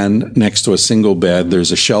stand next to a single bed.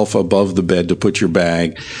 There's a shelf above the bed to put your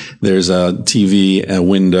bag. There's a TV, a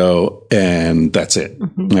window, and that's it.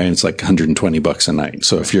 And it's like $120 a night.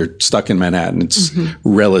 So if you're stuck in Manhattan, it's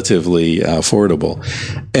relatively affordable.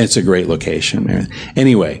 And it's a great location.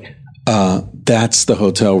 Anyway, that's the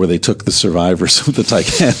hotel where they took the survivors of the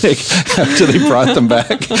Titanic after they brought them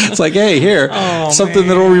back. It's like, hey, here, something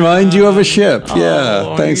that'll remind you of a ship.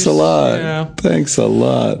 Thanks a lot. Yeah. Thanks a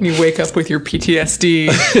lot. You wake up with your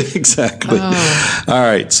PTSD. Exactly. All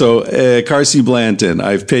right. So, Carsey Blanton,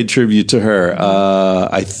 I've paid tribute to her.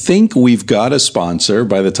 I think we've got a sponsor.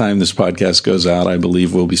 By the time this podcast goes out, I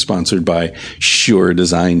believe we'll be sponsored by Sure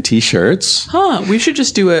Design T-shirts. We should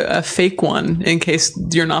just do a fake one in case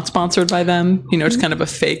you're not sponsored by them. It's kind of a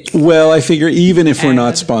fake. Well, I figure even if we're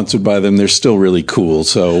not sponsored by them, they're still really cool.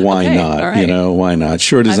 So why not? Right. Why not?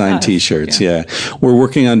 Sure Design T-shirts. Yeah. We're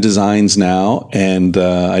working on designs now, and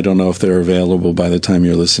I don't know if they're available by the time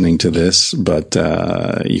you're listening to this, but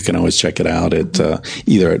you can always check it out at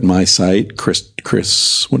either at my site,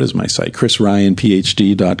 what is my site?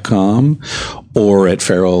 ChrisRyanPhD.com, or at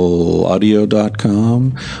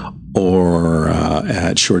feralaudio.com, or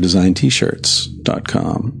at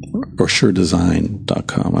SureDesignT-shirts.com or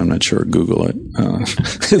SureDesign.com. I'm not sure. Google it.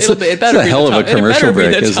 It's a hell of a commercial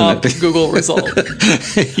break, isn't it? Google result.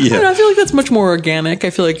 Yeah. I feel like that's much more organic.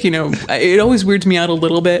 I feel like, it always weirds me out a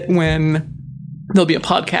little bit when there'll be a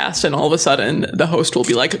podcast and all of a sudden the host will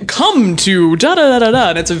be like, come to da-da-da-da-da.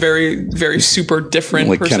 And it's a very, very super different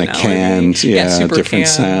personality. Kind of canned. Super different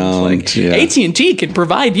sound. AT&T can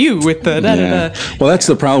provide you with the da-da-da. Well, that's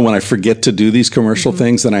the problem when I forget to do these commercial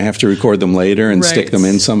things, then I have to record them later and stick them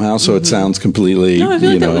in somehow. So it sounds completely, No, I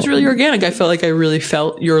feel like that was really organic. I felt like I really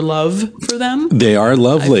felt your love for them. They are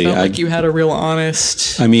lovely. I felt like you had a real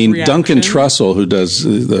honest reaction. Duncan Trussell, who does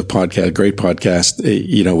the podcast, great podcast,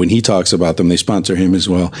 when he talks about them, they sponsor him as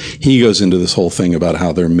well. He goes into this whole thing about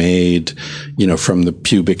how they're made, from the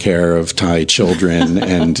pubic hair of Thai children.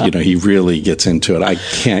 And, he really gets into it. I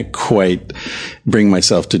can't quite bring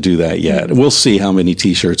myself to do that yet. We'll see how many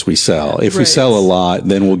T-shirts we sell. If we sell a lot,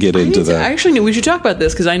 then we'll get into that. Actually, we should talk about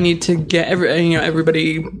this because I need to get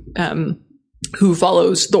everybody, who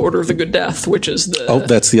follows the Order of the Good Death, which is the...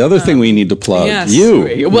 that's the other thing we need to plug. Yes.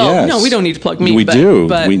 You. Well, no, we don't need to plug me. We do.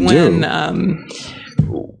 But when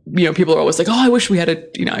people are always like, I wish we had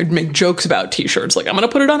I'd make jokes about T-shirts. Like, I'm going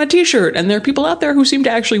to put it on a T-shirt. And there are people out there who seem to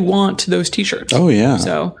actually want those T-shirts. Oh, yeah.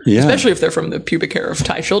 So, especially if they're from the pubic hair of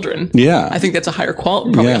Thai children. Yeah. I think that's a higher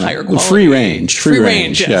quality, probably a higher quality. Free range. Free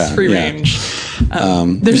range. Yes, free range.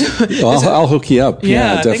 I'll hook you up.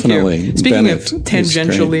 Yeah, definitely. Speaking of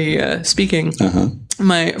tangentially speaking,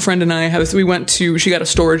 my friend and I she got a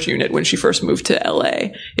storage unit when she first moved to LA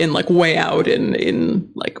in way out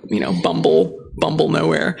in Bumble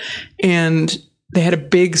nowhere. And they had a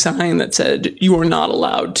big sign that said, you are not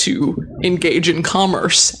allowed to engage in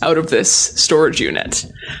commerce out of this storage unit.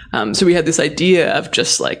 So we had this idea of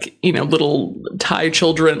just little Thai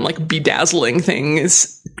children, bedazzling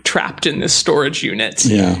things trapped in this storage unit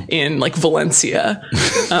in Valencia.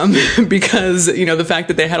 Because, the fact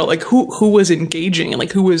that they had who was engaging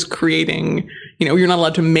and who was creating, you're not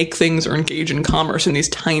allowed to make things or engage in commerce in these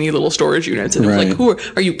tiny little storage units. And it was who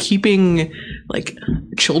are you keeping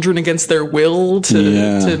children against their will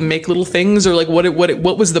to make little things, or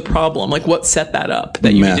what was the problem? What set that up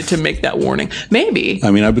that you needed to make that warning? Maybe.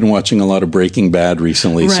 I've been watching a lot of Breaking Bad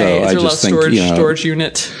recently, so I just think storage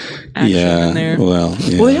unit action in there. Well,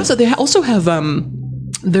 they also have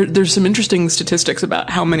there's some interesting statistics about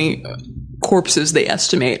how many corpses they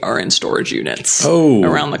estimate are in storage units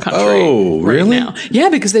around the country right now. Yeah,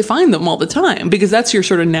 because they find them all the time, because that's your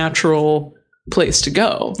sort of natural place to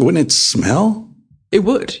go. Wouldn't it smell? It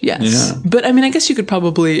would, yes. Yeah. But I mean, I guess you could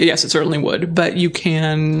probably, yes, it certainly would, but you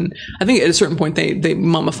can, I think at a certain point they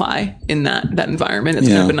mummify in that environment. It's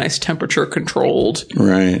kind of a nice temperature controlled,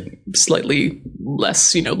 right, slightly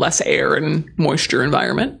less, less air and moisture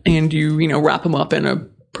environment. And you wrap them up in a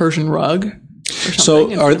Persian rug or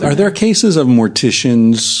something. So are there cases of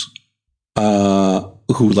morticians,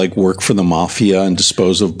 who like work for the mafia and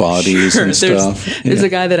dispose of bodies and stuff? There's a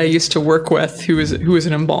guy that I used to work with who is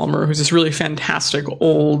an embalmer, who's this really fantastic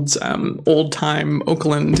old time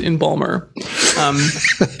Oakland embalmer.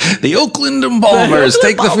 The Oakland embalmers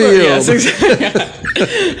take the field. Yes, exactly.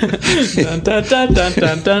 Dun, dun, dun, dun,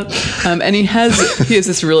 dun, dun. And he has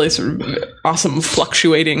this really sort of awesome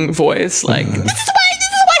fluctuating voice, like this is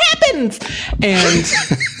what happens. And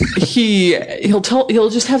he'll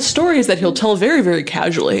just have stories that he'll tell very, very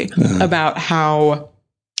casually about how,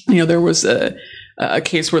 there was a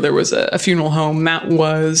case where there was a funeral home that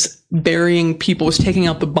was burying people, was taking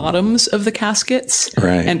out the bottoms of the caskets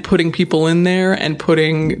and putting people in there and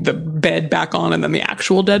putting the bed back on and then the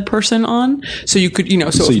actual dead person on. So you could,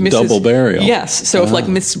 so if double burial. Yes. So if like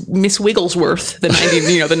Miss Wigglesworth, the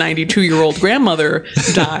 92-year-old grandmother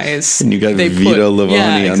dies, and you got Vito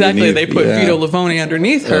Livoni exactly. underneath. They put Vito Livoni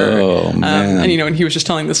underneath her. Oh, man. And he was just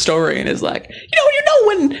telling the story and is like,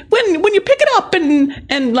 when you pick it up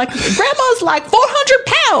and like grandma's like 400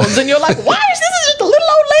 pounds and you're like, why is this just a little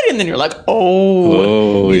old lady? And then you're like,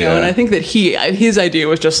 and I think that his idea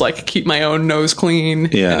was just like keep my own nose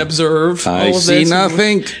clean and observe all of this. I see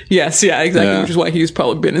nothing. Yes, yeah, exactly. Yeah. Which is why he's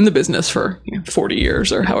probably been in the business for 40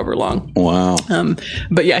 years or however long. Wow.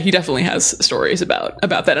 But yeah, he definitely has stories about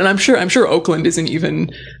that, and I'm sure Oakland isn't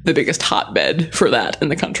even the biggest hotbed for that in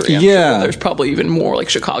the country. I'm sure there's probably even more like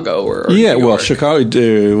Chicago or New York.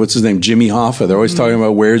 Chicago. What's his name? Jimmy Hoffa. They're always talking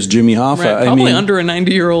about where's Jimmy Hoffa. Right, probably under a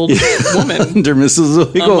 90-year-old woman. Under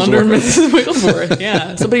Mrs. Wigglesworth. Under Mrs. Wigglesworth.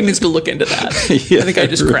 Yeah, somebody needs to look into that. I think I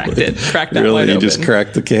just cracked that wide open. You just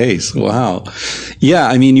cracked the case. Wow. Yeah,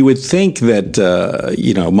 I mean, you would think that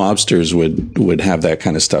mobsters would have that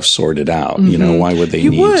kind of stuff sorted out. Mm-hmm. Why would they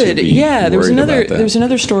need to be there's worried about that? There's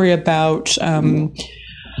another story about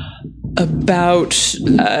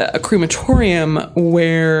a crematorium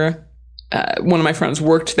where one of my friends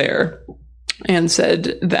worked there and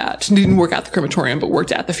said that didn't work at the crematorium, but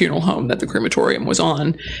worked at the funeral home that the crematorium was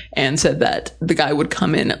on, and said that the guy would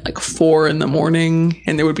come in at like 4 a.m.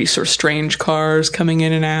 and there would be sort of strange cars coming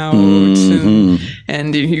in and out.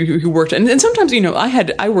 And he worked, and sometimes,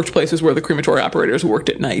 I worked places where the crematory operators worked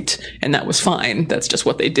at night, and that was fine. That's just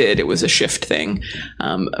what they did. It was a shift thing.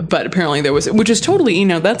 But apparently there was, which is totally,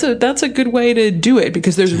 that's a good way to do it,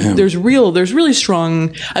 because there's really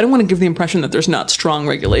strong, I don't want to give the impression that there's not strong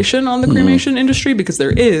regulation on the cremation industry, because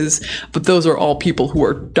there is, but those are all people who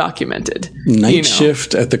are documented. Night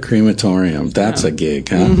shift at the crematorium. That's a gig,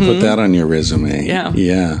 huh? Put that on your resume.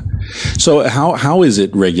 Yeah. So how is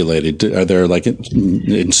it regulated? Are there like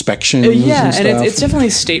inspections? And stuff? It's definitely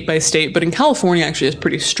state by state, but in California actually has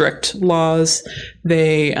pretty strict laws.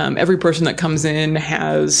 They every person that comes in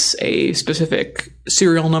has a specific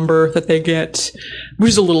serial number that they get, which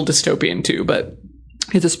is a little dystopian too, but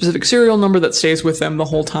it's a specific serial number that stays with them the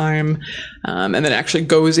whole time, and then actually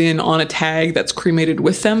goes in on a tag that's cremated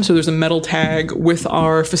with them. So there's a metal tag with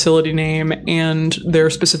our facility name and their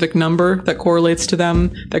specific number that correlates to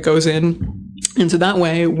them that goes in. And so that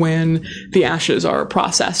way, when the ashes are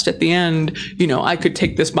processed at the end, I could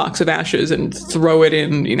take this box of ashes and throw it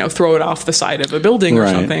in, throw it off the side of a building or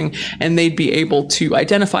something, and they'd be able to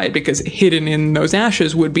identify it, because hidden in those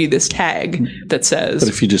ashes would be this tag that says... But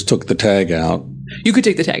if you just took the tag out... You could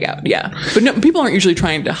take the tag out, yeah. But no, people aren't usually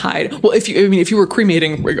trying to hide. Well, if you were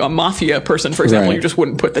cremating a mafia person, for example, you just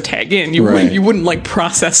wouldn't put the tag in. You wouldn't like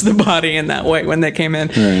process the body in that way when they came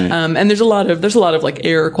in. And there's a lot of like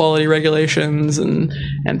air quality regulations and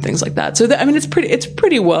things like that. So it's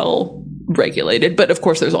pretty well regulated, but of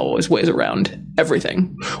course there's always ways around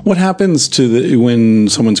everything. What happens to when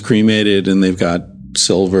someone's cremated and they've got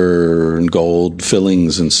silver and gold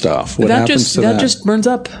fillings and stuff? What happens to that? That just burns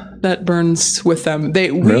up. That burns with them.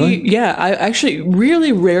 I actually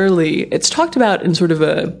really rarely, it's talked about in sort of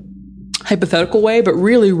a hypothetical way, but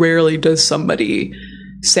really rarely does somebody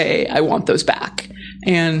say, I want those back.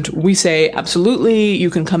 And we say, absolutely,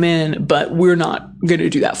 you can come in, but we're not going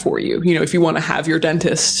to do that for you. If you want to have your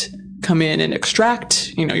dentist come in and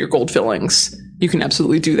extract, your gold fillings, you can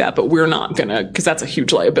absolutely do that, but we're not gonna, because that's a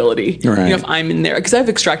huge liability. Right. You know, if I'm in there, because I've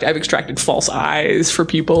extracted false eyes for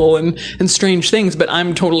people and strange things, but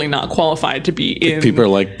I'm totally not qualified to be in. People are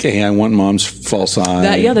like, "Hey, I want mom's false eye."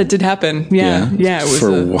 That did happen. Yeah. It was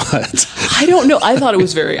for what? I don't know. I thought it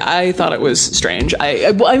was strange.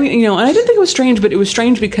 I mean, you know, and I didn't think it was strange, but it was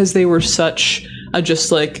strange because they were such a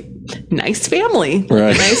just like nice family,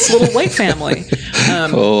 right. A nice little white family.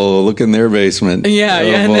 Look in their basement. Yeah, oh,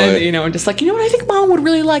 and boy. then, you know, and just like, you know what, I think mom would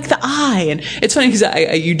really like the eye. And it's funny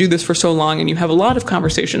because you do this for so long and you have a lot of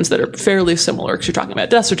conversations that are fairly similar because you're talking about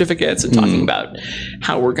death certificates and talking about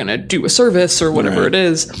how we're going to do a service or whatever it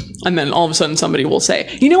is. And then all of a sudden somebody will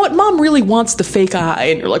say, you know what, mom really wants the fake eye.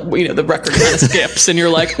 And you're like, well, you know, the record kind of skips and you're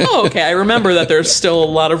like, oh, okay, I remember that there's still a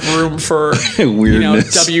lot of room for, you know,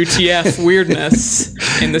 WTF weirdness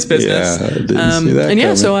in this business. Yeah, I didn't see that and yeah,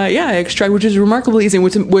 coming. so I extract, which is remarkably easy.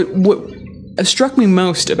 What struck me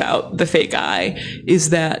most about the fake eye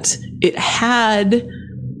is that it had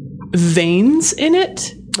veins in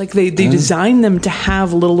it. Like they designed them to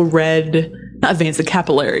have little red, not veins, the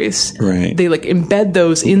capillaries. Right. They like embed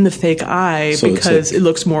those in the fake eye So because like it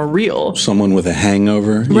looks more real. Someone with a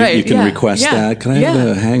hangover, you can request that. Can I have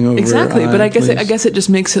the hangover? Exactly, eye, but I guess please? I guess it just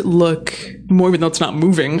makes it look more, even though it's not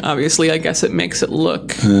moving. Obviously, I guess it makes it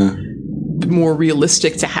look more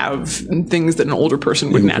realistic to have things that an older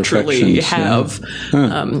person would naturally have.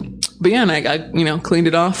 But yeah, and I you know, cleaned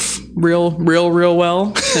it off real well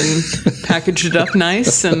and packaged it up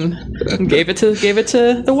nice and gave it to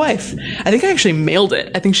the wife. I think I actually mailed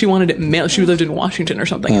it. I think she wanted it mailed. She lived in Washington or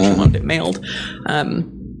something and she wanted it mailed.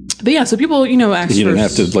 But yeah, so people, you know, ask You didn't for,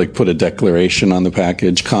 have to like put a declaration on the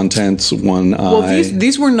package. Contents, one eye. well,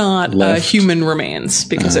 these were not left. human remains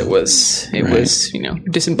because it was you know,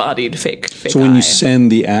 disembodied fake. So when eye. you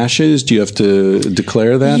send the ashes, do you have to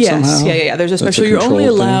declare that somehow? Yeah. There's a That's special. You're only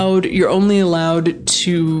control thing? allowed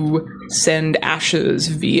to send ashes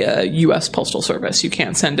via U.S. Postal Service. You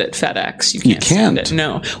can't send it FedEx. You can't send it.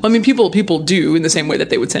 No. Well, I mean, people do in the same way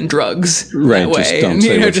that they would send drugs. Right, That just way. don't And,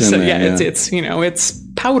 say you know, what's just in say, there, yeah. it's you know, it's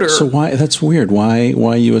powder. So why? That's weird. Why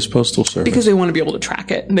U.S. Postal Service? Because they want to be able to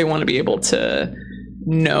track it. They want to be able to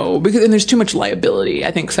know, because and there's too much liability.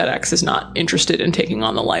 I think FedEx is not interested in taking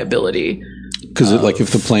on the liability. Because like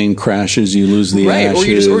if the plane crashes, you lose the Right,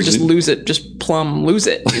 ashes. or just lose it, lose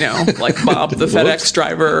it, you know, like Bob, the FedEx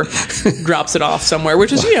driver, drops it off somewhere,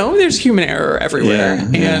 which is, you know, there's human error everywhere.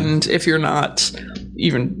 Yeah. And if you're not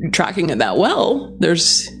even tracking it that well, the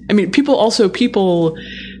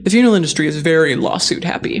funeral industry is very lawsuit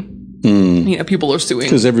happy. You know, people are suing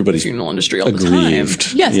because everybody's the funeral industry all the aggrieved.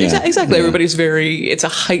 time. Yes, Yeah. exactly. Yeah. Everybody's it's a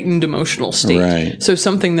heightened emotional state. Right. So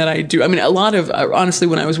something that I do, I mean, a lot of, honestly,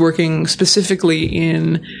 when I was working specifically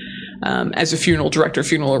in, as a funeral director,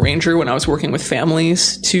 funeral arranger, when I was working with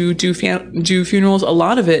families to do funerals, a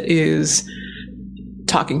lot of it is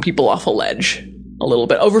talking people off a ledge a little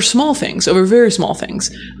bit over small things, over very small things.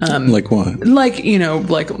 Like what? Like, you know,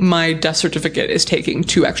 like my death certificate is taking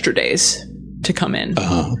 2 extra days to come in.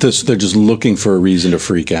 They're just looking for a reason to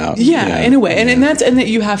freak out. Yeah, in a way. And that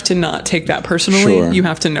you have to not take that personally. Sure. You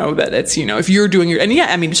have to know that it's, you know, if you're doing and yeah,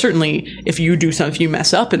 I mean, certainly if you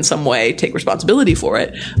mess up in some way, take responsibility for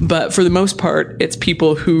it. But for the most part, it's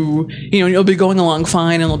people who, you know, you'll be going along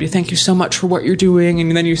fine and they'll be, thank you so much for what you're doing.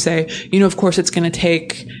 And then you say, you know, of course it's going to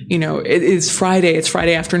take, you know, it's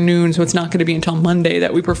Friday afternoon. So it's not going to be until Monday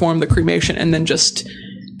that we perform the cremation, and then just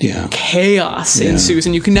chaos ensues,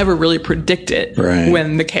 and you can never really predict it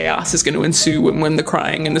when the chaos is going to ensue, and when the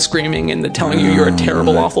crying and the screaming and the telling you you're a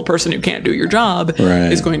terrible, awful person who can't do your job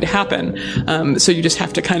is going to happen. So you just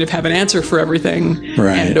have to kind of have an answer for everything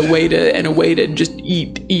and a way to just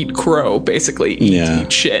eat crow, basically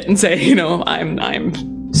eat shit, and say, you know,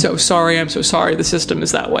 I'm so sorry. I'm so sorry the system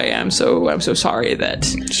is that way. I'm so sorry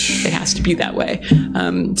that it has to be that way.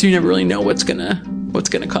 So you never really know what's gonna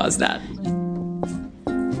cause that.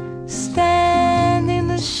 Stand in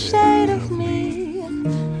the shade of me.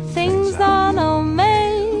 Things are not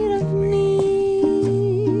made of me.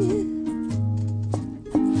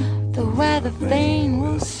 The weather vane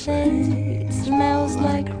will say it smells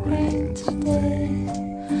like rain today.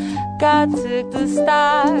 God took the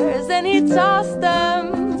stars and he tossed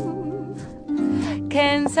them.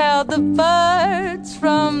 Can't tell the birds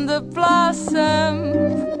from the blossoms.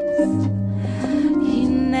 You'll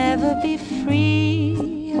never be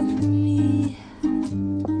free of me.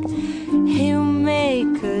 He'll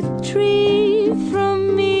make a tree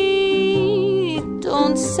from me.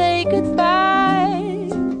 Don't say goodbye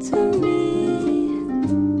to me.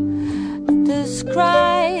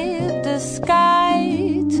 Describe the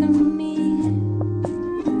sky to me.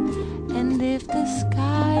 And if the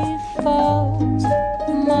sky falls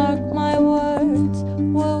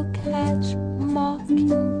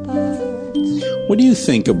you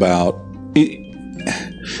think about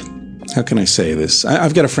how can I say this?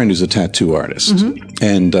 I've got a friend who's a tattoo artist,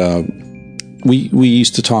 and we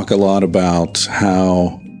used to talk a lot about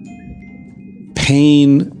how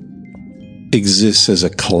pain exists as a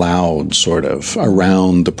cloud sort of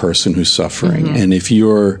around the person who's suffering. And if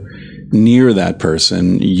you're near that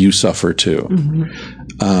person, you suffer too.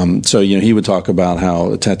 So, he would talk about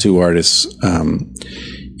how tattoo artists,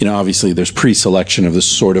 obviously there's pre-selection of the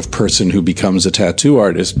sort of person who becomes a tattoo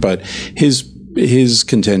artist, but his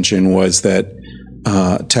contention was that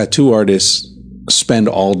tattoo artists spend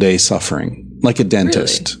all day suffering, like a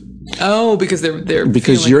dentist. Really? Oh, because they're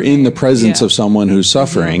because you're in the presence of someone who's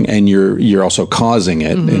suffering, and you're also causing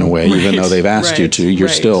it in a way, even though they've asked you to. You're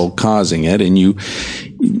still causing it, and you're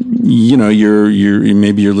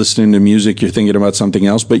maybe you're listening to music, you're thinking about something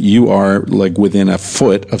else, but you are like within a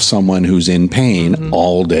foot of someone who's in pain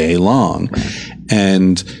all day long.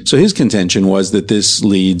 And so his contention was that this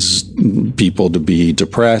leads people to be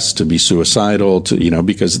depressed, to be suicidal,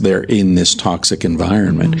 because they're in this toxic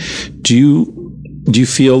environment. Do you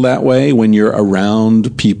feel that way when you're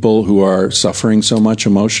around people who are suffering so much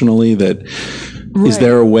emotionally? Is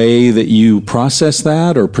there a way that you process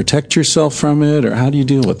that or protect yourself from it, or how do you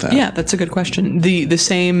deal with that? Yeah, that's a good question. The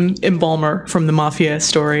same embalmer from the Mafia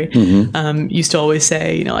story used to always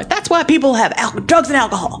say, that's why people have drugs and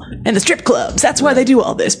alcohol and the strip clubs. That's why they do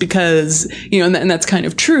all this, because, and that's kind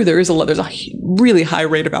of true. There's a really high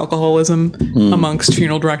rate of alcoholism amongst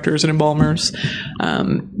funeral directors and embalmers,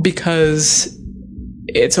 because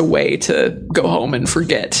it's a way to go home and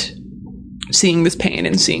forget seeing this pain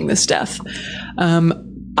and seeing this death.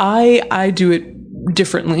 I do it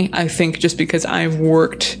differently, I think, just because I've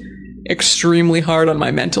worked extremely hard on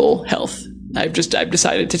my mental health. I've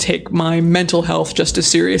decided to take my mental health just as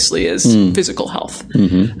seriously as physical health.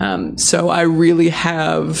 So I really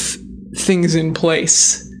have things in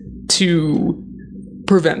place to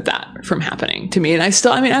prevent that from happening to me. And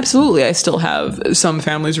absolutely, I still have some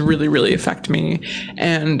families really, really affect me.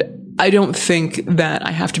 And I don't think that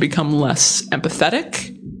I have to become less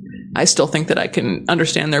empathetic. I still think that I can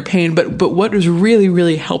understand their pain. But what has really,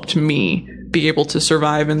 really helped me be able to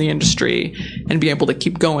survive in the industry and be able to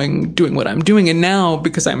keep going, doing what I'm doing. And now,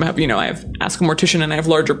 because I have Ask a Mortician and I have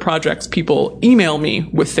larger projects, people email me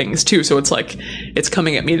with things too. So it's like, it's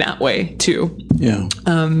coming at me that way too. Yeah.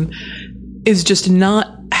 Is just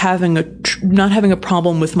not having a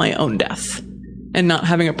problem with my own death, and not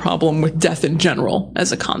having a problem with death in general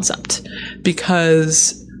as a concept.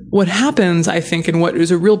 Because what happens, I think, and what is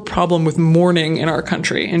a real problem with mourning in our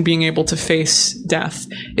country and being able to face death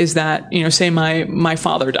is that, say my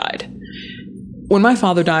father died. When my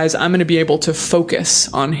father dies, I'm going to be able to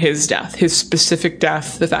focus on his death, his specific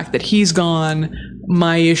death, the fact that he's gone,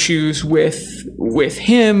 my issues with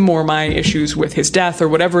him, or my issues with his death, or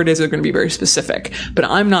whatever it is, are going to be very specific. But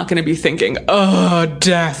I'm not going to be thinking,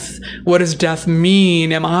 death. What does death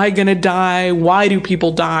mean? Am I going to die? Why do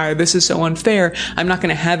people die? This is so unfair. I'm not going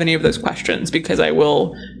to have any of those questions, because I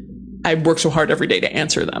work so hard every day to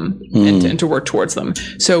answer them and to work towards them.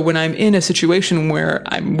 So when I'm in a situation where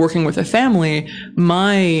I'm working with a family,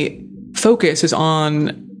 my focus is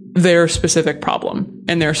on their specific problem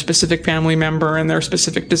and their specific family member and their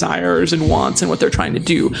specific desires and wants and what they're trying to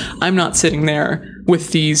do. I'm not sitting there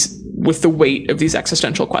with the weight of these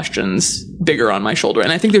existential questions bigger on my shoulder.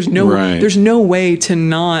 And I think there's no way to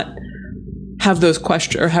not have those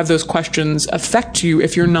questions affect you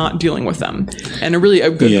if you're not dealing with them. And a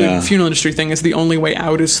good funeral industry thing is the only way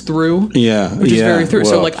out is through. Yeah. Which is very through.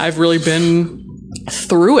 So I've really been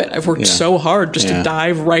through it. I've worked so hard just to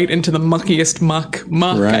dive right into the muckiest muck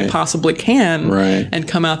I possibly can and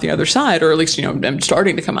come out the other side, or at least, I'm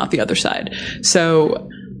starting to come out the other side. So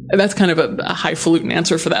that's kind of a highfalutin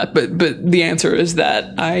answer for that. But the answer is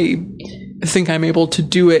that I think I'm able to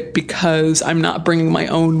do it because I'm not bringing my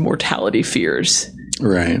own mortality fears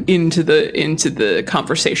into the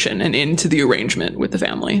conversation and into the arrangement with the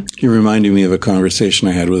family. You're reminding me of a conversation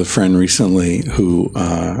I had with a friend recently who,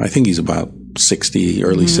 I think he's about 60,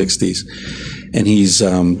 early 60s. And he's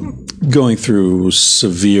going through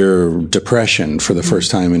severe depression for the first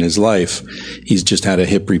time in his life. He's just had a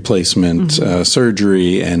hip replacement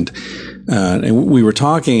surgery, and we were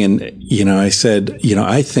talking, and I said,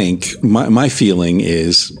 I think my feeling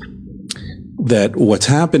is that what's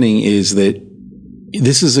happening is that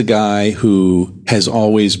this is a guy who has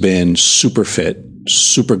always been super fit,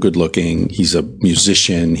 super good looking. He's a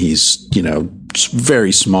musician. He's,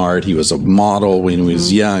 very smart. He was a model when he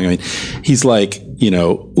was young. I mean, he's like,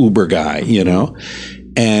 Uber guy,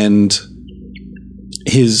 and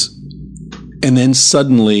then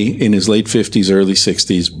suddenly in his late 50s, early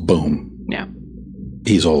 60s, boom. Yeah.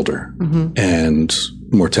 he's older and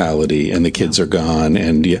mortality and the kids are gone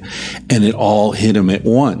and it all hit him at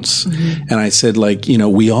once. And I said, like, you know,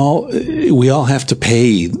 we all have to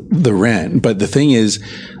pay the rent. But the thing is,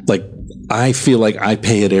 like, I feel like I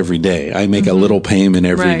pay it every day. I make a little payment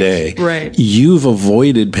every day. Right. You've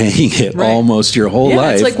avoided paying it almost your whole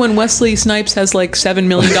life. It's like when Wesley Snipes has like $7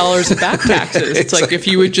 million of back taxes. It's like if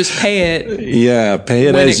you would just pay it. Yeah, pay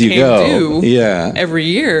it when as it you came go. Due Yeah. every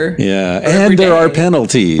year. Yeah. every And there day. are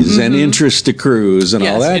penalties and interest accrues and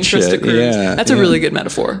all that interest shit. accrues. Yeah. That's a really good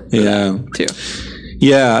metaphor. For that, too.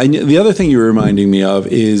 Yeah, and the other thing you're reminding me of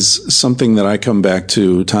is something that I come back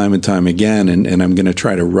to time and time again, and I'm going to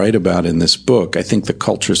try to write about in this book. I think the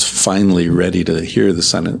culture's finally ready to hear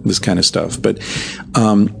this kind of stuff, but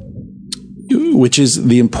which is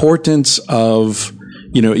the importance of,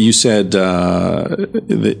 you know, you said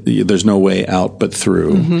there's no way out but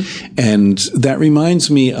through, and that reminds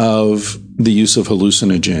me of the use of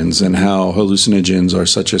hallucinogens and how hallucinogens are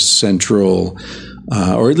such a central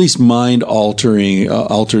or at least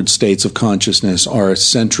altered states of consciousness are a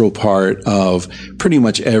central part of pretty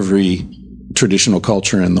much every traditional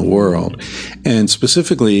culture in the world. And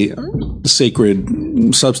specifically,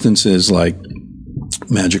 sacred substances like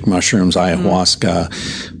magic mushrooms, ayahuasca,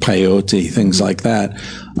 peyote, things like that,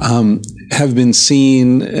 have been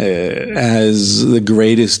seen as the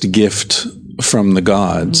greatest gift from the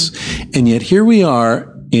gods. And yet here we are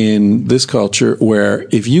in this culture where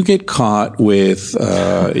if you get caught with,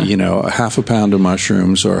 you know, a half a pound of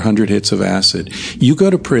mushrooms or 100 hits of acid, you go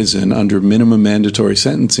to prison under minimum mandatory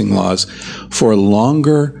sentencing laws for a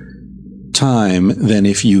longer time than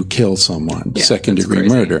if you kill someone, second-degree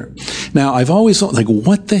murder. Now, I've always thought, like,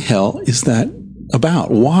 what the hell is that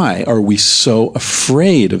about? Why are we so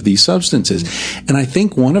afraid of these substances? And I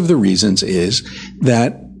think one of the reasons is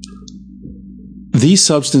that these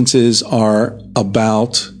substances are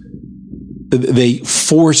about, they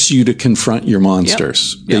force you to confront your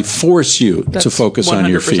monsters. Yep. They force you to focus on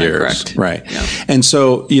your fears. Correct. Right. Yep. And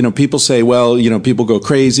so, you know, people say, well, you know, people go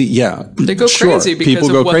crazy. Yeah. They go crazy because people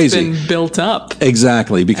of go what's crazy. been built up.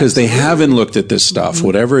 Exactly. Because they haven't looked at this stuff,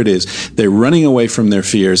 whatever it is. They're running away from their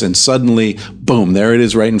fears and suddenly, boom, there it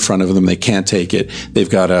is right in front of them. They can't take it. They've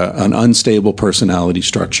got an unstable personality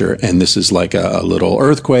structure. And this is like a little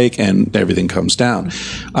earthquake and everything comes down.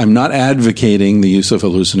 I'm not advocating the use of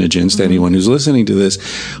hallucinogens to anyone who's listening to this,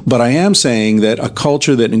 but I am saying that a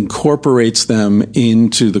culture that incorporates them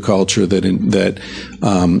into the culture that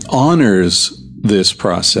honors this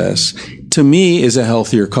process, to me, is a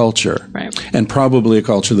healthier culture. Right. And probably a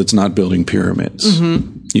culture that's not building pyramids.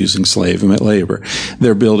 Using slave labor.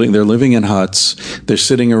 They're living in huts. They're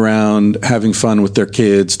sitting around having fun with their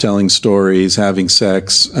kids, telling stories, having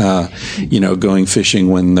sex, you know, going fishing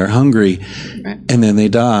when they're hungry. Right. And then they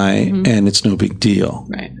die and it's no big deal.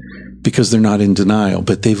 Right. Because they're not in denial,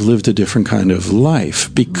 but they've lived a different kind of life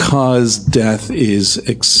because death is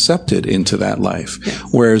accepted into that life. Yes.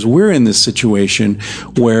 Whereas we're in this situation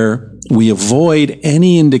where we avoid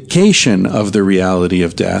any indication of the reality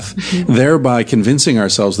of death, thereby convincing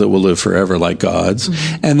ourselves that we'll live forever like gods.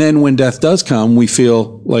 And then when death does come, we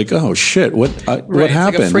feel like, oh shit, what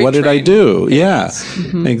happened? Like what did I do? Yes.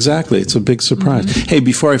 Yeah, exactly. It's a big surprise. Hey,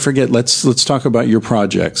 before I forget, let's talk about your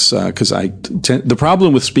projects. Cause the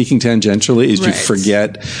problem with speaking tangentially is you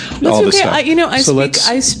forget all the stuff.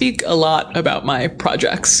 I speak a lot about my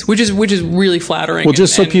projects, which is really flattering. Well,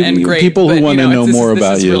 just and great, people who want to know more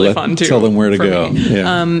about you, really fun too, tell them where to go.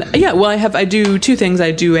 Yeah. Well, I do two things.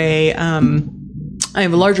 I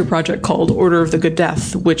have a larger project called Order of the Good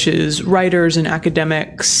Death, which is writers and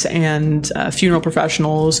academics and funeral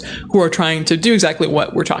professionals who are trying to do exactly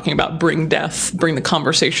what we're talking about, bring the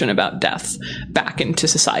conversation about death back into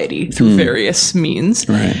society through various means.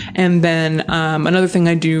 Right. And then another thing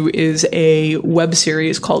I do is a web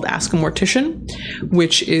series called Ask a Mortician,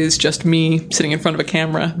 which is just me sitting in front of a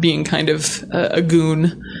camera being kind of a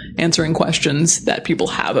goon, answering questions that people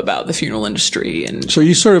have about the funeral industry. And so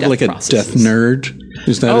you're sort of like processes. A death nerd?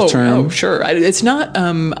 Is that a term? Oh, sure. It's not.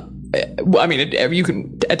 Well, I mean, you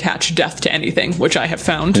can attach death to anything, which I have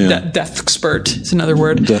found. Yeah. Death expert is another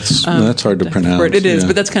word. That's hard to pronounce. Expert. It is,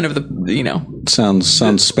 but that's kind of the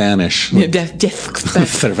sounds Spanish. Yeah, death.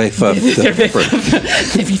 That's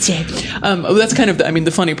kind of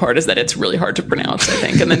the funny part is that it's really hard to pronounce, I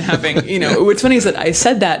think. And then having what's funny is that I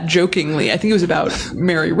said that jokingly. I think it was about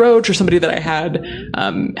Mary Roach or somebody that I had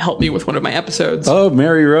help me with one of my episodes. Oh,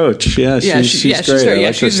 Mary Roach. She's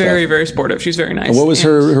great. She's very, very supportive. She's very nice. And what was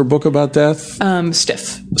her book about death?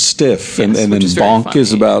 Stiff. Stiff, Yes, and then which is very Bonk funny.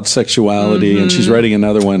 is about sexuality, and she's writing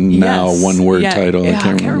another one now, Yes. one word Yeah, title. yeah, I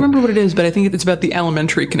can't remember. what it is, but I think it's about the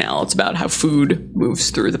alimentary canal. It's about how food moves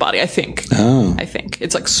through the body. I think. Oh. I think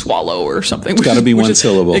it's like swallow or something. It's gotta be one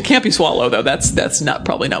syllable. It can't be swallow though. That's not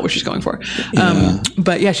probably not what she's going for.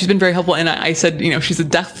 But yeah, she's been very helpful. And I said, she's a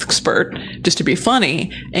death expert just to be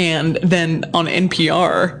funny. And then on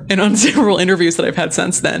NPR and on several interviews that I've had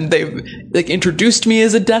since then, they've like introduced me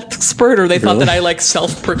as a death expert, or they thought that I like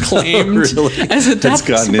self-proclaimed Really? as a death That's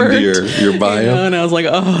gotten expert. into your bio? And I was like,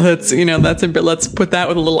 oh, that's let's put that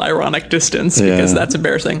with a little ironic distance because that's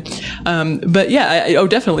embarrassing. But yeah,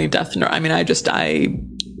 definitely death nerd. I mean,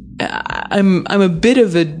 I'm a bit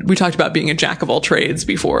of a, we talked about being a jack of all trades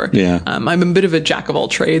before. Yeah. I'm a bit of a jack of all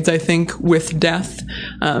trades, I think, with death,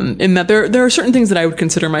 in that there are certain things that I would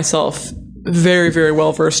consider myself very, very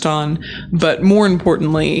well versed on, but more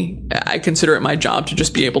importantly, I consider it my job to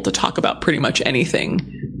just be able to talk about pretty much anything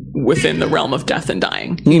within the realm of death and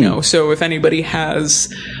dying, so if anybody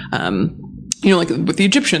has, like with the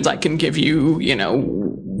Egyptians, I can give you,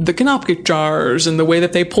 the Canoptic jars and the way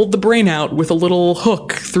that they pulled the brain out with a little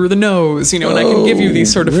hook through the nose, and I can give you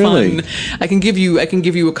these sort of really? fun, I can give you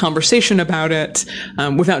a conversation about it,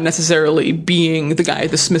 without necessarily being the guy at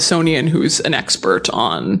the Smithsonian who's an expert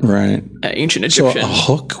on ancient So Egyptian. a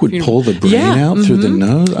hook would pull the brain out through the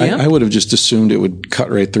nose? Yeah. I would have just assumed it would cut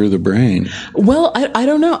right through the brain. Well, I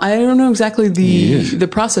don't know. I don't know exactly the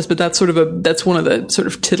process, but that's that's one of the sort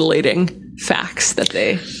of titillating facts that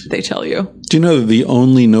they tell you. Do you know that the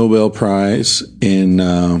only Nobel Prize in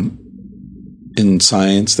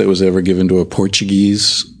science that was ever given to a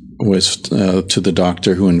Portuguese was to the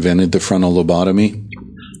doctor who invented the frontal lobotomy?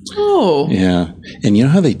 Oh. Yeah. And you know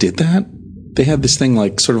how they did that? They had this thing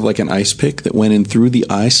like an ice pick that went in through the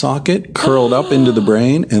eye socket, curled up into the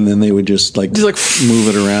brain, and then they would just move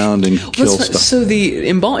it around and kill stuff. So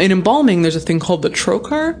in embalming, there's a thing called the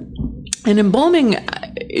trocar. And embalming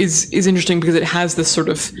is interesting because it has this sort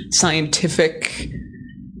of scientific,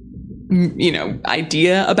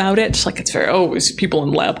 idea about it. Like it's it's people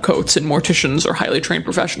in lab coats and morticians or highly trained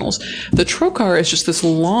professionals. The trocar is just this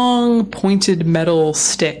long pointed metal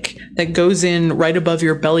stick that goes in right above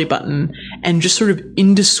your belly button and just sort of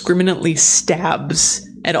indiscriminately stabs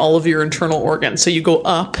at all of your internal organs. So you go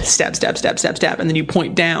up, stab, stab, stab, stab, stab, and then you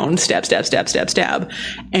point down, stab, stab, stab, stab, stab,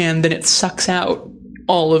 and then it sucks out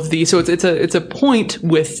all of the, so it's a point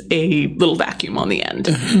with a little vacuum on the end.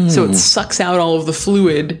 So it sucks out all of the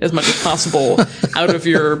fluid as much as possible out of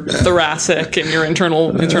your thoracic and your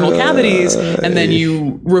internal cavities, and then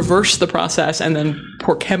you reverse the process and then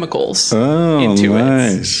pour chemicals into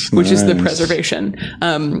it, which is the preservation.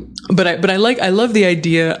 But I love the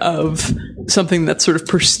idea of something that's sort of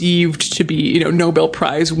perceived to be, Nobel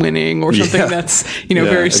Prize winning or something that's,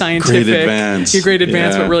 very scientific. Great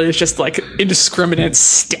advance, but really it's just like indiscriminate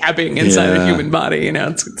stabbing inside a human body.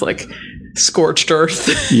 It's like scorched earth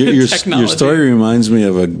technology. Your story reminds me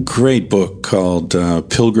of a great book called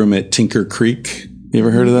Pilgrim at Tinker Creek. You ever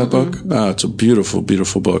heard of that book? Oh, it's a beautiful,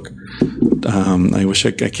 beautiful book.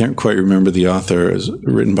 I can't quite remember the author. It's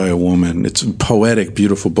written by a woman. It's a poetic,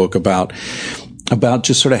 beautiful book about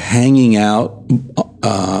just sort of hanging out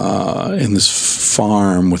in this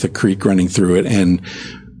farm with a creek running through it and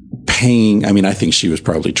paying. I mean, I think she was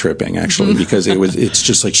probably tripping actually because it's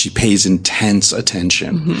just like she pays intense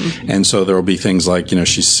attention. And so there will be things like,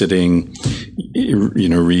 she's sitting,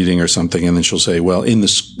 reading or something, and then she'll say, well, in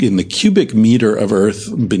the cubic meter of earth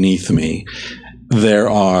beneath me, there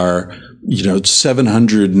are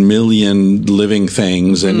 700 million living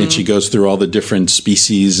things. And then she goes through all the different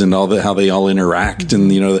species and how they all interact.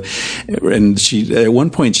 And, and she, at one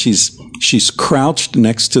point she's crouched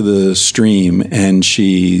next to the stream and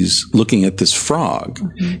she's looking at this frog,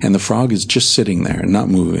 and the frog is just sitting there and not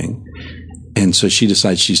moving. And so she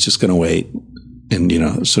decides she's just going to wait and,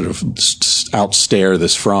 sort of outstare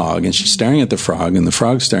this frog. And she's staring at the frog and the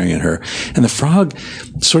frog's staring at her, and the frog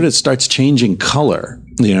sort of starts changing color.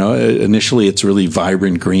 Initially it's really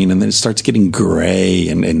vibrant green, and then it starts getting gray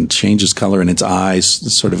and changes color, and its eyes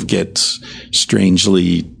sort of get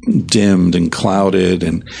strangely dimmed and clouded.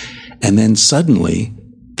 And then suddenly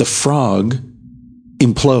the frog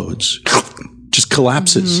implodes, just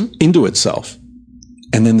collapses into itself.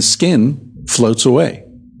 And then the skin floats away.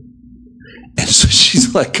 And so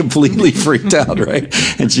she's like completely freaked out, right?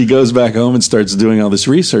 And she goes back home and starts doing all this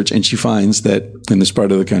research, and she finds that in this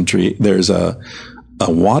part of the country, there's a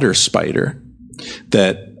water spider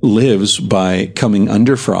that lives by coming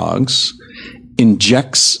under frogs,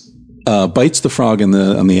 injects bites the frog on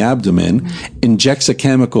the abdomen, injects a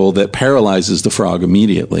chemical that paralyzes the frog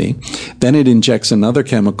immediately. Then it injects another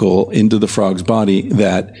chemical into the frog's body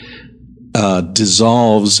that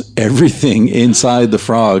dissolves everything inside the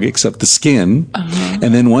frog except the skin.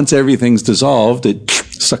 And then once everything's dissolved, it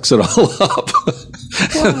sucks it all up.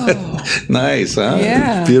 Nice, huh?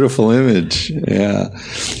 Yeah. Beautiful image. Yeah.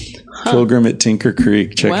 Pilgrim at Tinker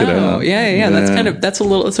Creek. Check it out. Yeah. That's a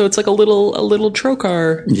little, so it's like a little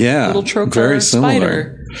trocar. Yeah. Little trocar very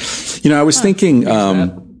similar. spider. I was thinking,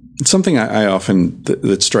 something I often,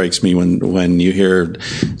 that strikes me when you hear,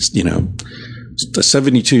 a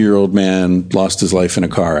 72-year-old man lost his life in a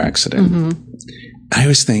car accident. I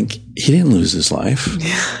always think he didn't lose his life.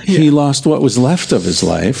 He lost what was left of his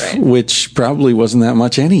life, which probably wasn't that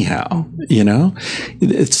much anyhow.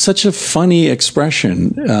 It's such a funny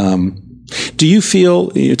expression. Do you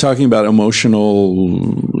feel, you're talking about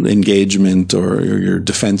emotional engagement or your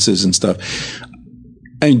defenses and stuff.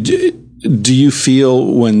 Do you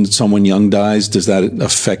feel when someone young dies, does that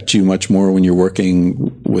affect you much more when you're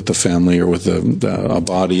working with a family or with a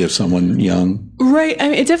body of someone young? Right. I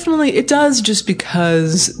mean, it does, just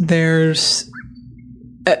because there's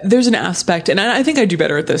an aspect, and I think I do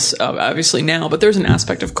better at this, obviously now, but there's an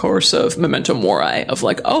aspect, of course, of memento mori, of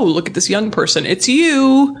like, oh, look at this young person. It's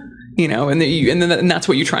you, and that's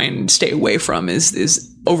what you try and stay away from is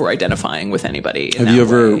over-identifying with anybody. Have you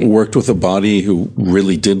ever worked with a body who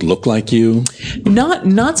really did look like you?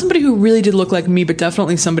 Not somebody who really did look like me, but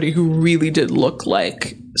definitely somebody who really did look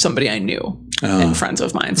like somebody I knew and friends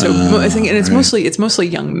of mine. So I think, and it's mostly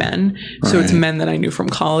young men. So it's men that I knew from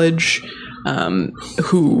college.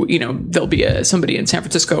 Who, there'll be somebody in San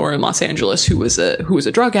Francisco or in Los Angeles who was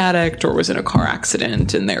a drug addict or was in a car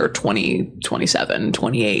accident, and they're 20, 27,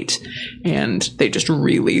 28, and they just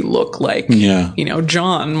really look like,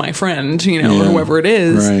 John, my friend, or whoever it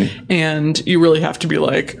is. Right. And you really have to be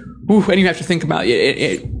like, ooh, and you have to think about it.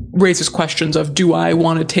 It raises questions of, do I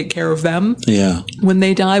want to take care of them? Yeah. When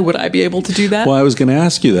they die, would I be able to do that? Well, I was going to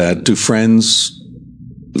ask you that. Do friends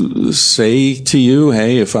say to you,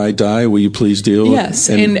 hey, if I die, will you please deal with it? Yes.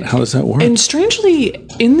 And how does that work? And strangely,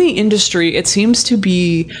 in the industry, it seems to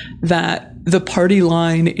be that the party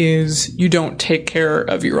line is you don't take care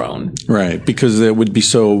of your own. Right. Because it would be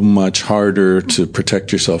so much harder to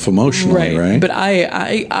protect yourself emotionally, right? But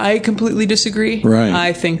I completely disagree. Right.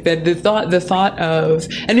 I think that the thought of,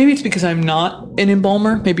 and maybe it's because I'm not an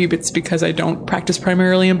embalmer, maybe it's because I don't practice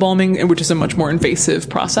primarily embalming, which is a much more invasive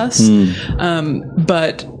process.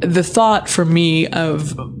 But the thought for me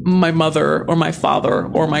of my mother or my father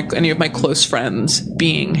or any of my close friends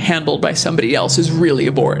being handled by somebody else is really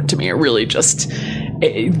abhorrent to me. It really just,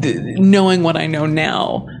 knowing what I know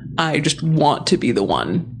now, I just want to be the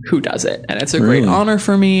one who does it. And it's a great honor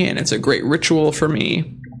for me, and it's a great ritual for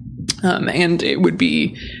me. And it would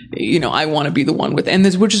be, I want to be the one with, and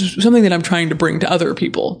this, which is something that I'm trying to bring to other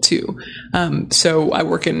people too. So I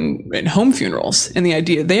work in home funerals, and the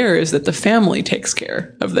idea there is that the family takes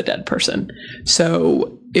care of the dead person.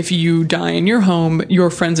 So if you die in your home, your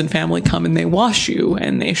friends and family come and they wash you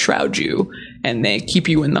and they shroud you and they keep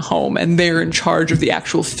you in the home, and they're in charge of the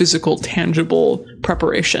actual physical, tangible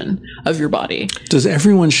preparation of your body. Does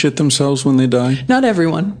everyone shit themselves when they die? Not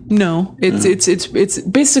everyone. No, it's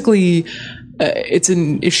basically, it's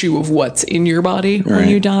an issue of what's in your body when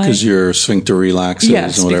you die. Because your sphincter relaxes.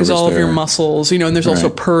 Yes, and because all of your muscles, and there's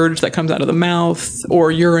also purge that comes out of the mouth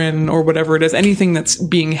or urine or whatever it is. Anything that's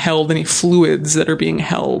being held, any fluids that are being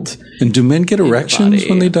held. And do men get erections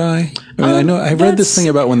when they die? I know I read this thing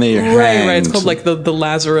about when they hang. Right. It's called like the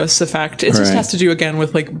Lazarus effect. It just has to do again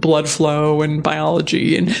with like blood flow and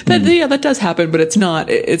biology, and that does happen. But it's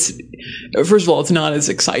not. It's first of all, it's not as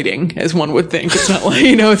exciting as one would think. It's not like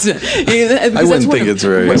it's. I wouldn't think it's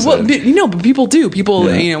very exciting. But people do. People,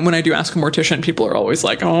 when I do Ask a Mortician, people are always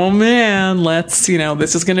like, "Oh man, let's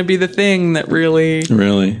this is going to be the thing that really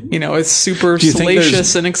is super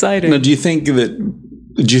salacious and exciting." No, do you think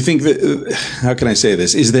that, how can I say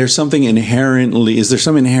this? Is there some inherent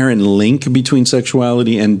link between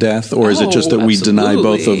sexuality and death, or is it just that we deny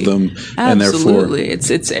both of them and therefore?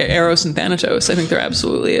 It's Eros and Thanatos. I think there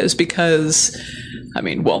absolutely is, because,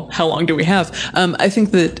 how long do we have? I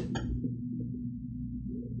think that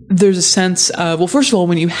there's a sense of, well, first of all,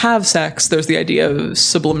 when you have sex, there's the idea of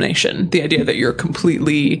sublimation, the idea that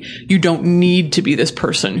you don't need to be this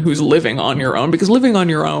person who's living on your own, because living on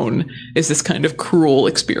your own is this kind of cruel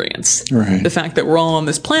experience. Right. The fact that we're all on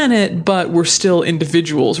this planet, but we're still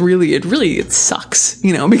individuals, it sucks,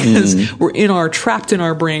 because we're trapped in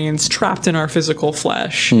our brains, trapped in our physical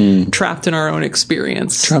flesh, trapped in our own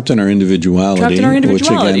experience. Trapped in our individuality, which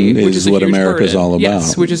again is what America's all about.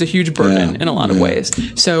 Yes, which is a huge burden in a lot of ways.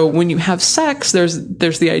 So when you have sex, there's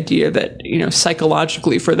the idea that,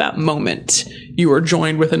 psychologically for that moment, you are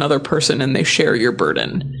joined with another person and they share your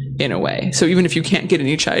burden in a way. So even if you can't get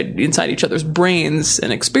inside each other's brains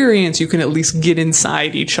and experience, you can at least get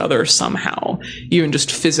inside each other somehow, even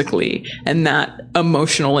just physically. And that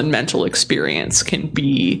emotional and mental experience can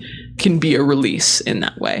be a release in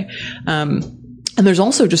that way. And there's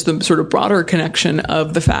also just the sort of broader connection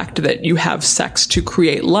of the fact that you have sex to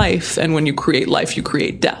create life. And when you create life, you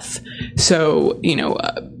create death. So,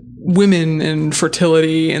 women and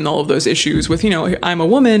fertility and all of those issues with, I'm a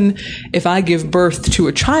woman. If I give birth to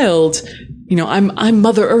a child, I'm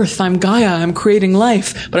Mother Earth, I'm Gaia, I'm creating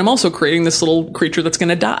life, but I'm also creating this little creature that's going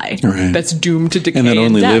to die, that's doomed to decay and that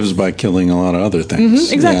only death. Lives by killing a lot of other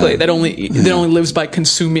things. Exactly. Yeah. That only lives by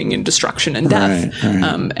consuming and destruction and death.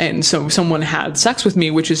 Right. And so someone had sex with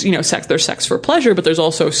me, which is, sex. There's sex for pleasure, but there's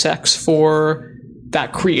also sex for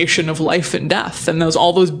that creation of life and death, and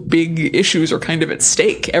all those big issues are kind of at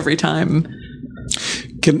stake every time.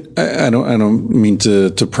 I don't mean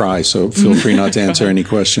to pry, so feel free not to answer any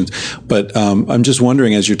questions. But I'm just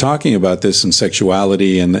wondering, as you're talking about this and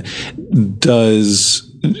sexuality, and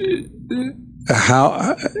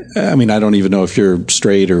I don't even know if you're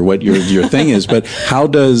straight or what your thing is, but how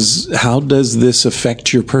does this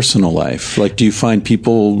affect your personal life? Like, do you find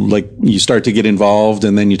people, like, you start to get involved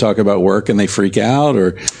and then you talk about work and they freak out,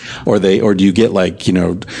 or do you get, like,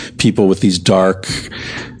 people with these dark,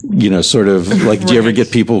 sort of like, do you ever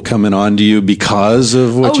get people coming on to you because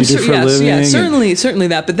of what you do for a living? Yeah, certainly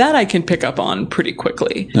that, but that I can pick up on pretty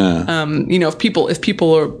quickly. If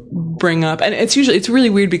people bring up, and it's really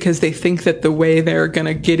weird because they think that the way they're going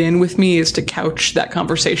to get in with me is to couch that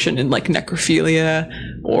conversation in like necrophilia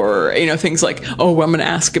or, things like, I'm going to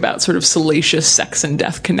ask about sort of salacious sex and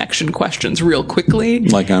death connection questions real quickly.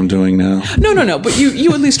 Like I'm doing now. No, but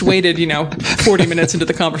you at least waited, 40 minutes into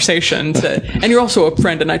the conversation and you're also a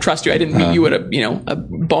friend and I trust you. I didn't meet you at a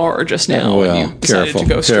bar just now and you decided to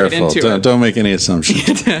go straight into it. Don't make any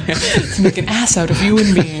assumptions. Let's make an ass out of you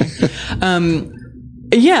and me.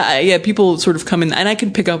 Yeah, people sort of come in, and I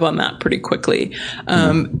can pick up on that pretty quickly.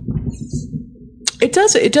 It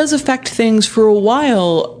does affect things for a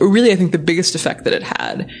while. Really, I think the biggest effect that it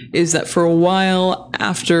had is that for a while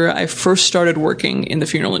after I first started working in the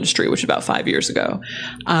funeral industry, which was about 5 years ago,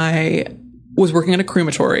 I was working at a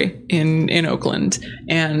crematory in Oakland,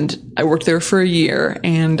 and I worked there for a year,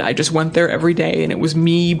 and I just went there every day, and it was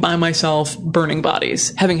me by myself burning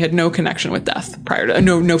bodies, having had no connection with death prior to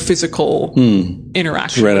no physical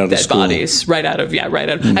interaction with dead bodies. I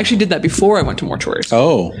actually did that before I went to mortuary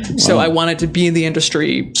school. So I wanted to be in the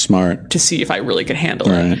industry to see if I really could handle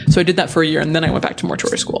it. So I did that for a year, and then I went back to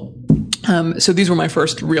mortuary school. So these were my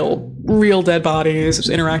first real dead bodies. I was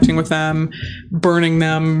interacting with them, burning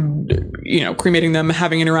them, cremating them,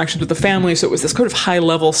 having interactions with the family. So it was this kind of high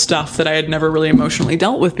level stuff that I had never really emotionally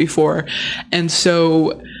dealt with before. And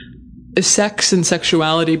so sex and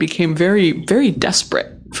sexuality became very, very desperate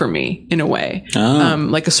for me in a way.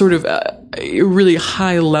 Like a sort of a really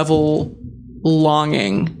high level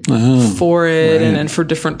longing for it and for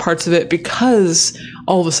different parts of it, because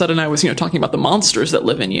all of a sudden I was, talking about the monsters that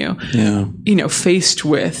live in you, faced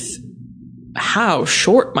with how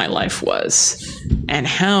short my life was and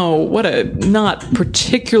what a not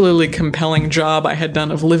particularly compelling job I had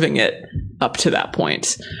done of living it up to that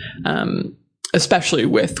point. Especially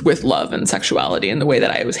with love and sexuality and the way that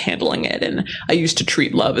I was handling it. And I used to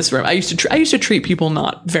treat love as I used to treat people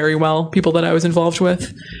not very well, people that I was involved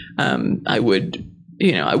with.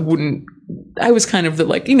 I was kind of the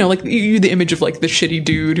the image of like the shitty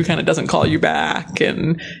dude who kind of doesn't call you back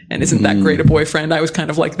and isn't that great a boyfriend. I was kind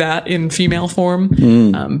of like that in female form.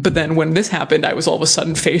 But then when this happened, I was all of a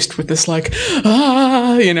sudden faced with this like,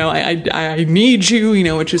 I need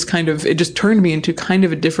you, which is it just turned me into kind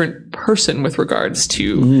of a different person with regards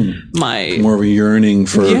to my more of a yearning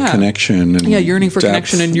for connection. And yearning for depth.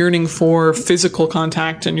 connection and yearning for physical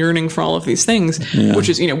contact and yearning for all of these things,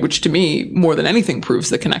 which to me more than anything proves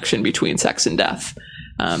the connection between sex and death,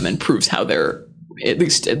 and proves how they're at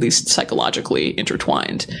least psychologically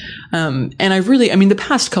intertwined. And the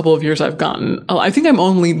past couple of years I think I'm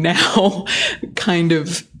only now kind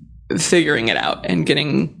of figuring it out and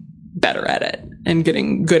getting better at it and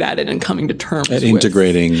getting good at it and coming to terms with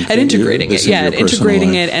integrating it. Integrating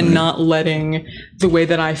it and not letting the way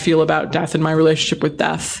that I feel about death and my relationship with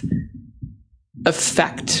death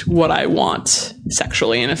affect what I want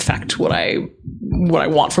sexually and affect what I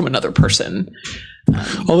want from another person.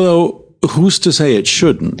 Although, who's to say it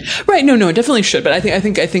shouldn't? Right. No, it definitely should. But I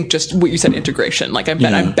think just what you said, integration, like I'm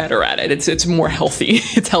better at it. It's more healthy.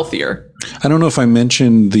 It's healthier. I don't know if I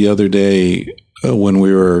mentioned the other day when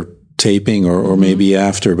we were taping or maybe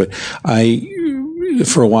after, but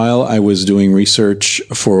for a while I was doing research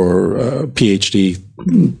for a PhD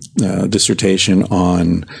dissertation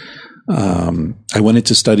on, I wanted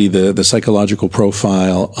to study the psychological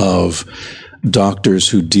profile of doctors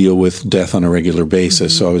who deal with death on a regular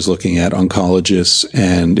basis. So I was looking at oncologists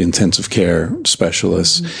and intensive care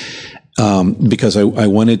specialists, because I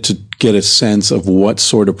wanted to get a sense of what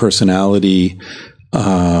sort of personality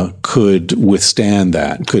could withstand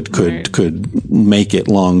that, could make it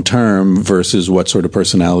long term versus what sort of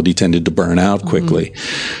personality tended to burn out quickly.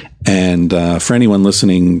 And for anyone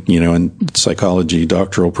listening, in psychology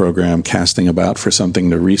doctoral program, casting about for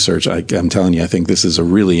something to research, I'm telling you, I think this is a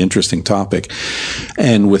really interesting topic,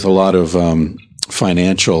 and with a lot of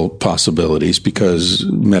financial possibilities, because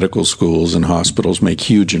medical schools and hospitals make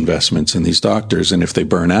huge investments in these doctors, and if they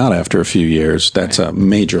burn out after a few years, that's a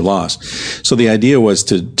major loss. So the idea was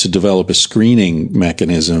to develop a screening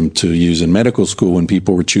mechanism to use in medical school when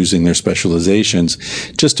people were choosing their specializations,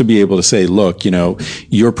 just to be able to say, look,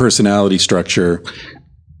 your personality structure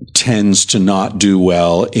tends to not do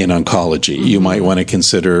well in oncology. You might want to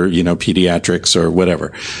consider, pediatrics or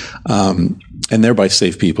whatever. And thereby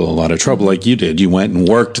save people a lot of trouble, like you did. You went and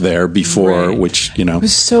worked there before, which, It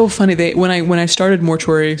was so funny. When I started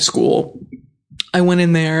mortuary school, I went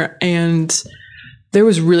in there and there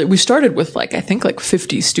was we started with I think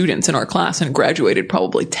 50 students in our class and graduated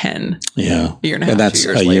probably 10. Yeah. A year and a half, and that's 2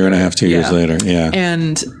 years a later. year and a half, 2 years later. Yeah.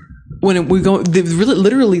 And when we go,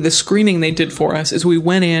 literally the screening they did for us is we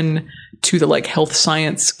went in to the health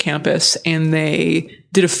science campus and they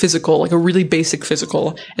did a physical, a really basic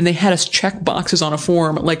physical, and they had us check boxes on a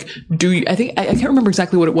form. I can't remember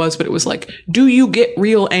exactly what it was, but it was do you get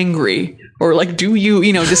real angry? Or do you,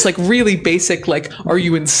 just really basic, are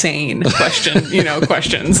you insane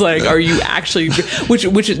questions. Are you actually,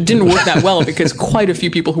 which didn't work that well because quite a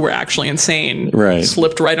few people who were actually insane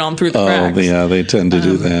slipped right on through the cracks. Oh, yeah, they tend to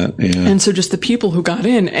do that. Yeah. And so just the people who got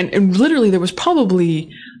in, and literally there was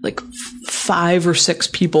probably 5 or 6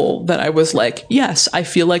 people that I was yes, I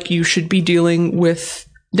feel like you should be dealing with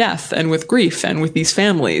death and with grief and with these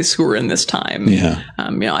families who are in this time. Yeah.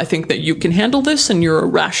 I think that you can handle this and you're a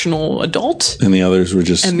rational adult. And the others were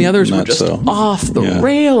just off the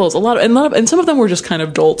rails. And some of them were just kind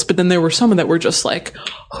of dolts, but then there were some that were just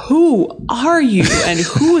who are you and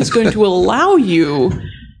who is going to allow you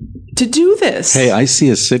to do this? Hey, I see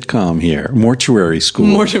a sitcom here. Mortuary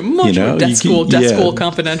School. Death School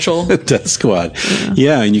Confidential. Death Squad.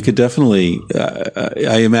 Yeah, and you could definitely,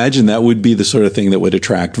 I imagine that would be the sort of thing that would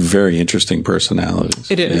attract very interesting personalities.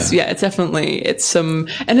 It is. Yeah, it's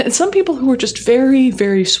some people who are just very,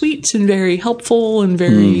 very sweet and very helpful and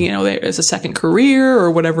very, there's a second career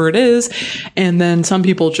or whatever it is. And then some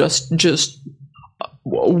people just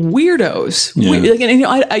weirdos.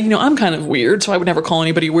 Yeah. I'm kind of weird, so I would never call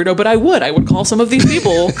anybody a weirdo, but I would call some of these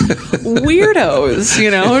people weirdos,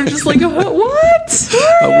 just what?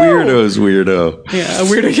 A weirdo's weirdo. Yeah, a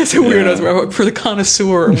weirdo. Yes, a weirdo's for the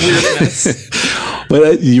connoisseur of weirdness.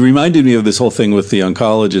 But you reminded me of this whole thing with the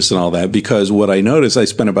oncologists and all that, because what I noticed, I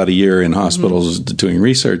spent about a year in hospitals doing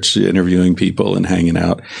research, interviewing people and hanging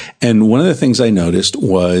out. And one of the things I noticed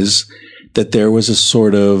was that there was a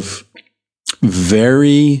sort of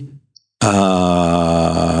very,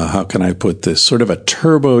 how can I put this? Sort of a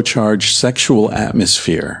turbocharged sexual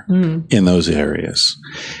atmosphere in those areas.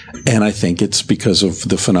 And I think it's because of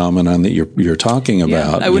the phenomenon that you're talking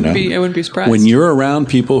about. Yeah, I wouldn't be surprised. When you're around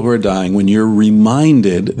people who are dying, when you're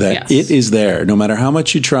reminded that it is there, no matter how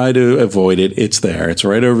much you try to avoid it, it's there. It's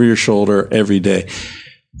right over your shoulder every day.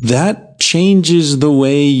 That changes the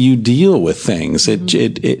way you deal with things. And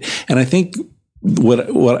I think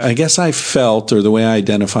what I guess I felt, or the way I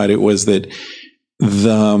identified it, was that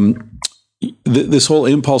this whole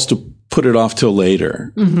impulse to put it off till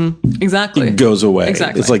later, exactly, goes away.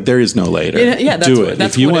 Exactly, it's there is no later. Do it.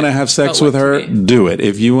 If you want to have sex with her, do it.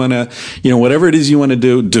 If you want to, whatever it is you want to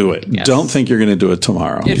do it. Yes. Don't think you're going to do it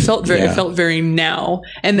tomorrow. It felt very now,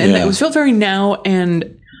 and it felt very now,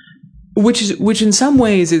 and which in some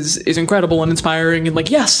ways is incredible and inspiring and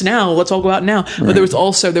yes, now let's all go out now. Right. But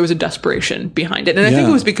there was a desperation behind it. And I think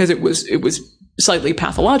it was because it was slightly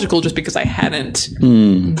pathological just because I hadn't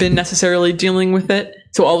been necessarily dealing with it.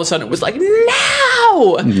 So all of a sudden it was like,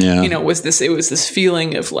 no, it was this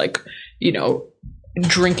feeling of like,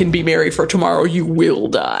 drink and be merry, for tomorrow you will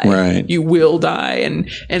die. Right. You will die.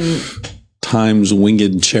 And Time's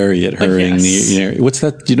winged chariot hurrying the air. What's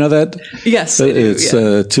that? Do you know that? Yes. It's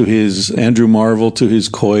to his Andrew Marvell, to his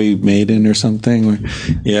coy maiden or something.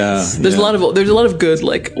 There's a lot of good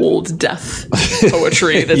like old death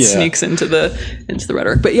poetry that sneaks into the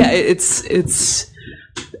rhetoric. But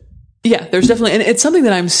there's definitely, and it's something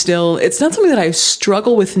that it's not something that I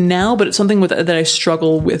struggle with now, but it's something that I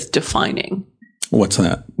struggle with defining. What's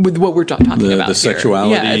that? With what we're talking about the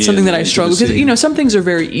sexuality. Yeah, it's something that I struggle because some things are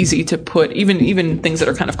very easy to put. Even things that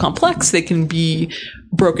are kind of complex, they can be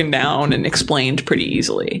broken down and explained pretty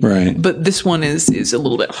easily. Right. But this one is a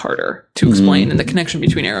little bit harder to explain, and the connection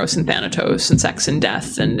between Eros and Thanatos and sex and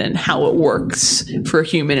death, and how it works for a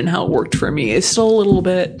human and how it worked for me is still a little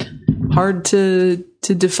bit hard to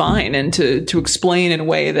define and to explain in a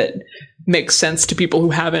way that makes sense to people who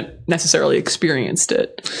haven't necessarily experienced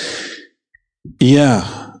it.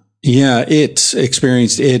 Yeah, it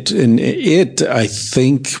experienced it, and it, I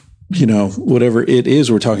think, whatever it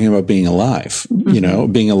is, we're talking about being alive,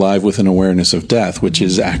 being alive with an awareness of death, which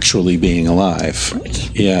is actually being alive.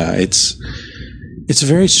 Right. Yeah, it's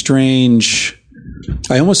very strange.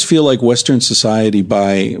 I almost feel like Western society,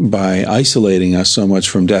 by isolating us so much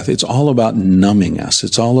from death, it's all about numbing us.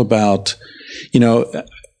 It's all about,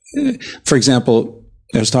 for example,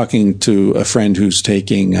 I was talking to a friend who's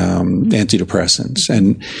taking antidepressants,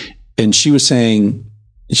 and she was saying,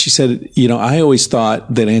 she said, I always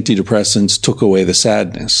thought that antidepressants took away the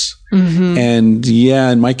sadness. Mm-hmm. And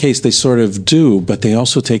in my case, they sort of do, but they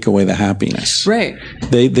also take away the happiness. Right.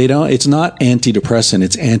 They don't, it's not antidepressant,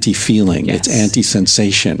 it's anti-feeling, it's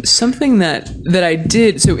anti-sensation. Something that I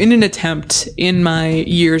did, so in an attempt in my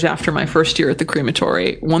years after my first year at the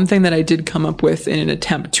crematory, one thing that I did come up with in an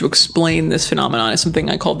attempt to explain this phenomenon is something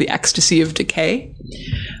I called the ecstasy of decay.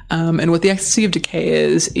 And what the ecstasy of decay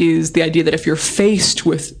is the idea that if you're faced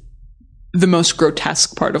with the most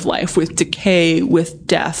grotesque part of life, with decay, with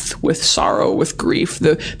death, with sorrow, with grief,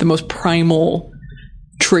 the most primal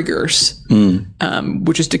triggers,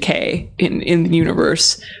 which is decay in the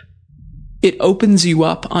universe, it opens you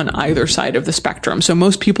up on either side of the spectrum. So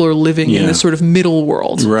most people are living in this sort of middle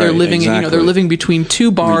world. Right, they're living, they're living between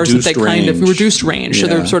two bars that they kind of reduced range. Yeah. So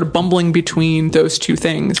they're sort of bumbling between those two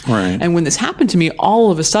things. Right. And when this happened to me, all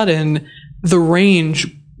of a sudden, the range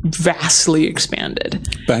vastly expanded.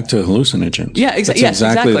 Back to hallucinogens. Yeah, exactly. Yes,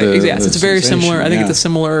 exactly. Yes, it's very sensation. similar. I think it's a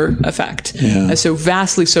similar effect. Yeah. So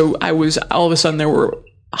vastly. So I was, all of a sudden there were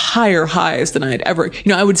higher highs than I had ever,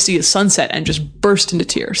 I would see a sunset and just burst into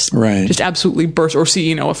tears. Right. Just absolutely burst, or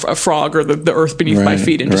see, a frog or the earth beneath my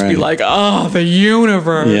feet and just be right. like, oh, the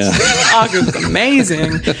universe. Yeah. Oh, it's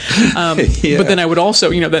amazing. But then I would also,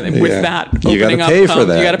 then with that opening you gotta up, pay for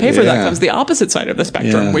that. you got to pay for that comes the opposite side of the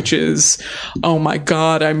spectrum, which is, oh my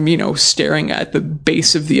God, I'm, staring at the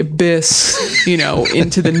base of the abyss,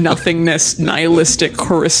 into the nothingness, nihilistic,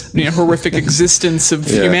 horrific existence of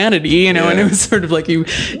humanity, and it was sort of like you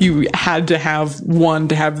had to have one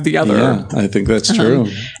to have the other. Yeah, I think that's true.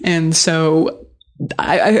 And so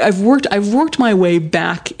I've worked my way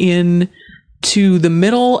back in to the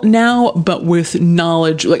middle now, but with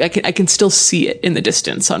knowledge, like I can still see it in the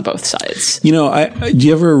distance on both sides.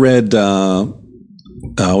 You ever read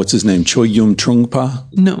what's his name? Chö Yum Trungpa?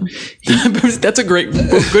 No. That's a great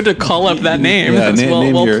book. Good to call up that name. Yeah, That's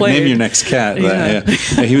well played. Name your next cat. Yeah.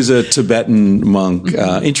 He was a Tibetan monk.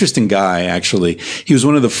 Interesting guy, actually. He was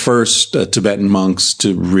one of the first Tibetan monks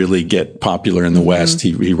to really get popular in the West.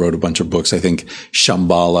 He wrote a bunch of books. I think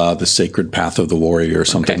Shambhala, The Sacred Path of the Warrior, or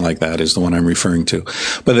something like that is the one I'm referring to.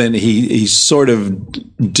 But then he sort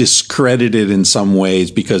of discredited in some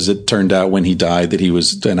ways, because it turned out when he died that he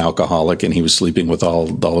was an alcoholic and he was sleeping with all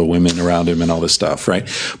the women around him and all this stuff, right?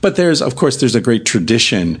 But there's a great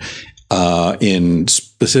tradition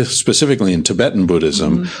specifically in Tibetan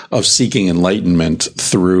Buddhism of seeking enlightenment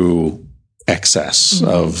through excess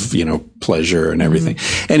of pleasure and everything.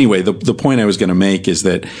 Anyway, the point I was going to make is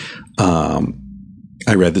that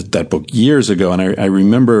I read that book years ago, and I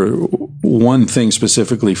remember one thing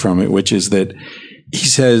specifically from it, which is that he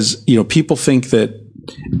says, people think that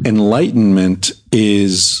enlightenment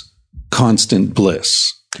is constant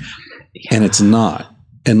bliss. Yeah. And it's not.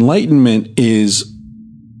 Enlightenment is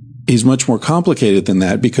much more complicated than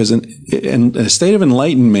that, because a state of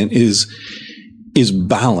enlightenment is is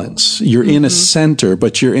balance. You're in a center,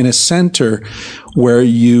 but you're in a center where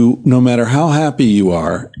you, no matter how happy you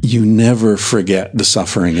are, you never forget the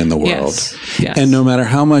suffering in the world. Yes. And no matter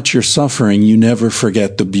how much you're suffering, you never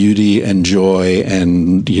forget the beauty and joy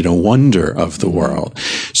and, wonder of the world.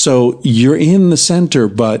 So you're in the center,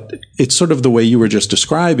 but it's sort of the way you were just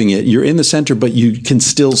describing it. You're in the center, but you can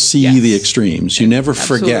still see the extremes. You never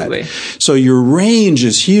forget. So your range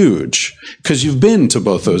is huge because you've been to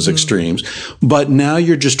both those extremes, but now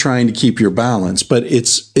you're just trying to keep your balance, but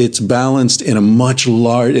it's balanced in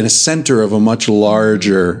a center of a much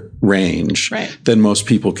larger range than most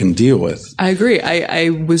people can deal with. I agree. I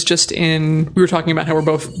was just we were talking about how we're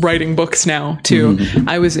both writing books now too.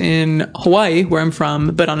 I was in Hawaii, where I'm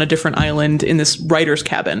from, but on a different island in this writer's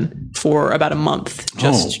cabin for about a month.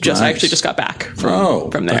 Nice. I actually just got back from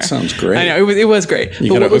there. That sounds great. I know it was great.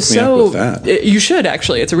 You gotta hook me up with that. You should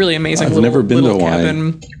actually. It's a really amazing I've never been to Hawaii.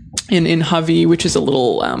 Cabin in Hawaii, which is a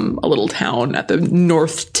little town at the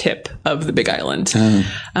north tip of the Big Island.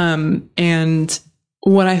 And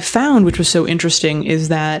what I found, which was so interesting, is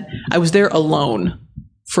that I was there alone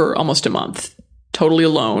for almost a month, totally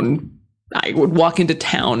alone. I would walk into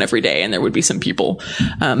town every day and there would be some people.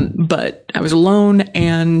 But I was alone,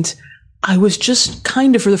 and I was just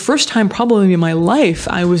kind of, for the first time probably in my life,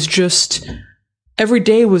 every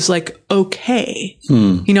day was like, okay.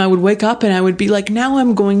 I would wake up and I would be like, now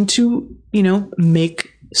I'm going to, make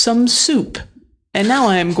some soup. And now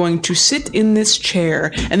I'm going to sit in this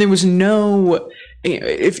chair. And there was no,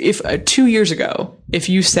 if 2 years ago, if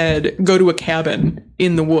you said, go to a cabin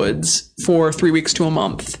in the woods for 3 weeks to a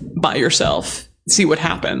month by yourself, see what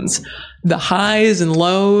happens. The highs and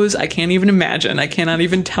lows, I can't even imagine. I cannot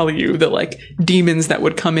even tell you the demons that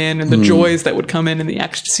would come in and the joys that would come in and the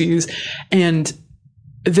ecstasies. And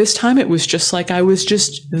this time it was just like I was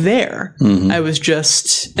just there. I was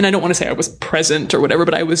just, and I don't want to say I was present or whatever,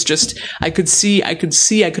 but I was just, I could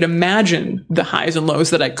imagine the highs and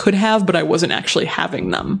lows that I could have, but I wasn't actually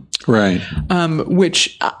having them. Right.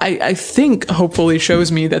 Which I think hopefully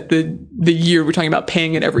shows me that the year we're talking about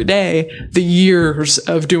paying it every day, the years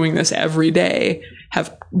of doing this every day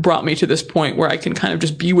have brought me to this point where I can kind of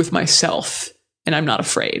just be with myself. And I'm not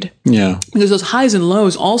afraid. Yeah. Because those highs and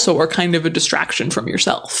lows also are kind of a distraction from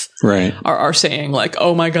yourself. Right. Are saying like,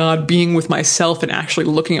 oh my God, being with myself and actually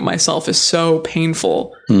looking at myself is so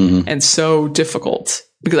painful and so difficult,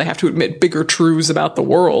 because I have to admit bigger truths about the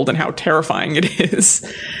world and how terrifying it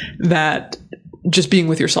is, that just being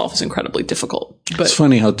with yourself is incredibly difficult. But it's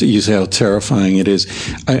funny how you say how terrifying it is.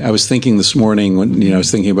 I was thinking this morning when I was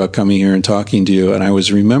thinking about coming here and talking to you, and I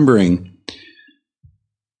was remembering,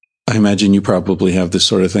 I imagine you probably have this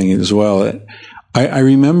sort of thing as well. I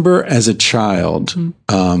remember as a child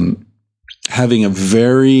having a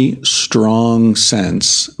very strong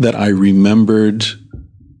sense that I remembered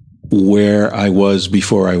where I was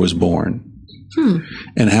before I was born.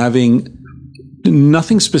 And having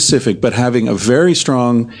nothing specific, but having a very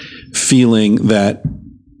strong feeling that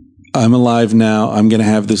I'm alive now, I'm going to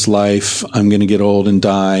have this life, I'm going to get old and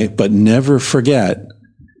die, but never forget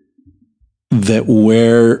that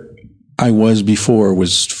where I was before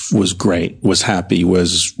was great, was happy,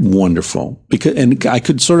 was wonderful. And I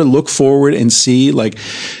could sort of look forward and see like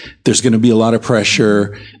there's going to be a lot of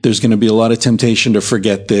pressure. There's going to be a lot of temptation to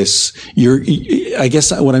forget this. I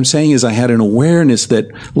guess what I'm saying is I had an awareness that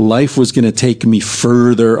life was going to take me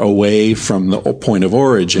further away from the point of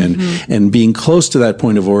origin, and being close to that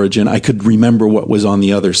point of origin, I could remember what was on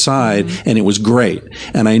the other side, and it was great.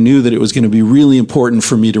 And I knew that it was going to be really important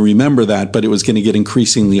for me to remember that, but it was going to get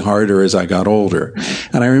increasingly harder as I got older.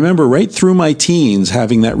 And I remember right through my teens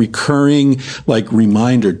having that recurring like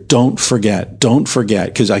reminder, don't forget,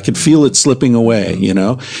 because I could feel it slipping away,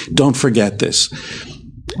 don't forget this.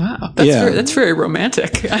 Wow. That's very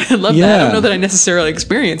romantic. I love that. I don't know that I necessarily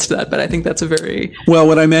experienced that, but I think that's a very, well,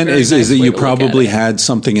 what I meant is that you probably had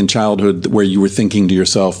something in childhood where you were thinking to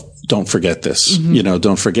yourself, don't forget this,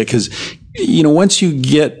 don't forget. Cause, once you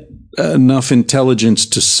get enough intelligence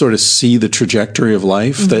to sort of see the trajectory of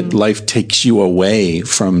life, that life takes you away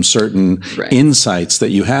from certain insights that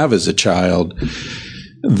you have as a child,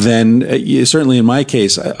 then certainly in my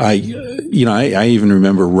case, I even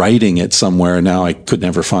remember writing it somewhere. Now I could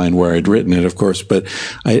never find where I'd written it, of course, but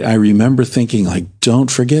I remember thinking like,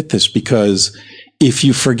 don't forget this, because if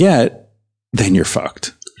you forget, then you're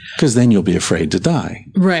fucked. Because then you'll be afraid to die.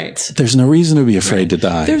 Right. There's no reason to be afraid to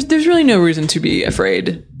die. There's really no reason to be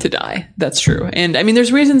afraid to die. That's true. And I mean,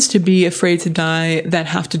 there's reasons to be afraid to die that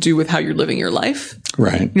have to do with how you're living your life.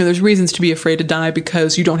 Right. You know, there's reasons to be afraid to die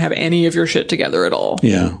because you don't have any of your shit together at all.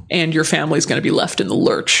 Yeah. And your family's going to be left in the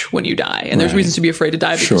lurch when you die. And there's reasons to be afraid to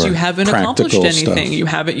die because you haven't accomplished anything. You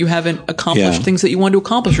haven't accomplished things that you want to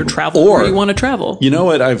accomplish or travel where you want to travel. You know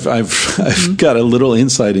what I've got a little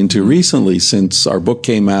insight into recently since our book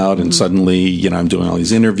came out and suddenly, you know, I'm doing all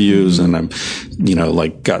these interviews and I'm, you know,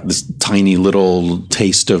 like got this tiny little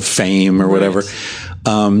taste of fame or whatever,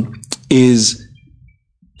 is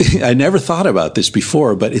I never thought about this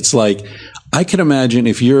before, but it's like, I can imagine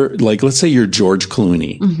if you're like, let's say you're George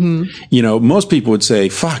Clooney, you know, most people would say,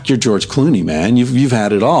 fuck, you're George Clooney, man. You've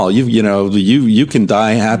had it all. You can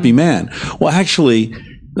die a happy man. Well, actually,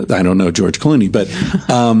 I don't know George Clooney, but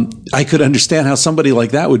I could understand how somebody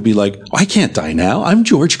like that would be like, I can't die now. I'm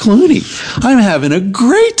George Clooney. I'm having a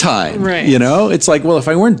great time. Right. You know, it's like, well, if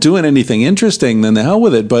I weren't doing anything interesting, then the hell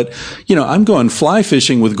with it. But, you know, I'm going fly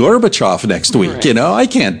fishing with Gorbachev next week. Right. You know, I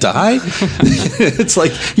can't die. It's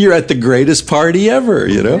like you're at the greatest party ever,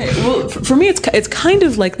 you know? Right. Well, for me, it's kind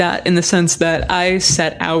of like that in the sense that I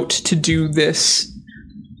set out to do this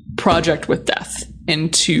project with death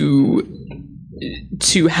and to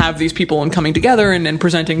have these people and coming together and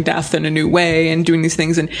presenting death in a new way and doing these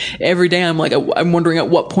things. And every day I'm like, I'm wondering at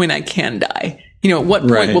what point I can die. You know, at what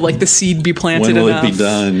point will like the seed be planted when will enough it be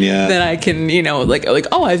done? Yeah. that I can, you know, like,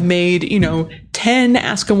 oh, I've made, you know, 10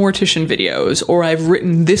 Ask a Mortician videos, or I've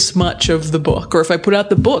written this much of the book, or if I put out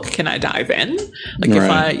the book, can I die then? Like if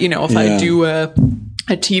I do a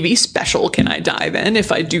TV special, can I die then?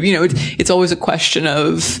 If I do, you know, it's always a question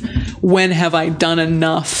of when have I done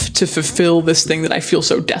enough to fulfill this thing that I feel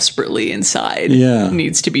so desperately inside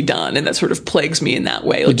needs to be done. And that sort of plagues me in that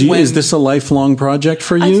way. Like is this a lifelong project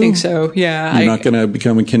for you? I think so. Yeah. You're not going to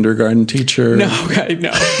become a kindergarten teacher? No,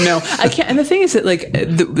 I can't. And the thing is that like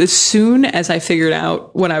as soon as I figured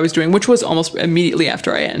out what I was doing, which was almost immediately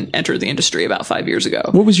after I entered the industry about 5 years ago.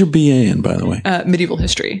 What was your BA in, by the way? Medieval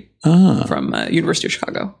history from University of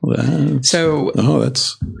Chicago. That's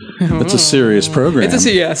a serious program. It's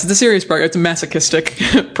a serious program. It's a masochistic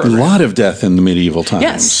program. A lot of death in the medieval times.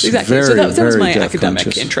 Yes, exactly. Very, so that was my academic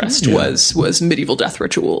conscious interest was medieval death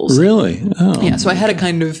rituals. Really? Oh. Yeah. So I had a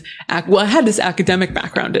kind of I had this academic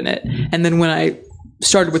background in it, and then when I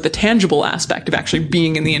started with the tangible aspect of actually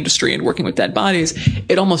being in the industry and working with dead bodies,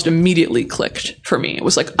 it almost immediately clicked for me. It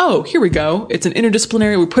was like, oh, here we go. It's an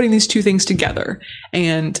interdisciplinary. We're putting these two things together,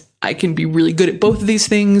 and I can be really good at both of these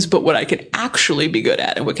things, but what I can actually be good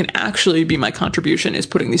at and what can actually be my contribution is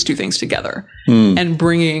putting these two things together and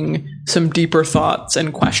bringing some deeper thoughts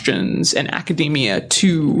and questions and academia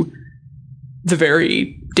to the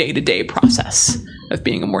very day-to-day process of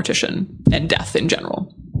being a mortician and death in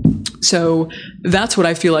general. So that's what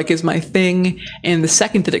I feel like is my thing. And the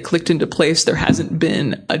second that it clicked into place, there hasn't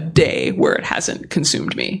been a day where it hasn't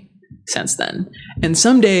consumed me since then. And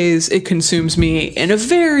some days it consumes me in a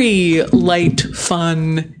very light,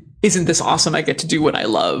 fun, isn't this awesome? I get to do what I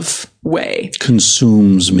love way.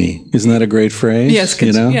 Consumes me. Isn't that a great phrase? Yes.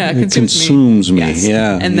 It consumes me. Yes.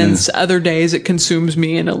 Yeah. And then other days it consumes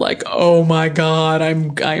me in a like, oh my God,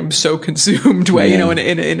 I'm so consumed way, you know,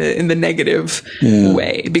 in the negative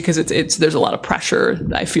way, because it's, there's a lot of pressure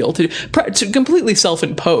that I feel to completely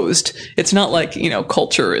self-imposed. It's not like, you know,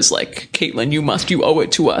 culture is like, Caitlin, you owe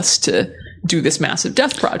it to us to do this massive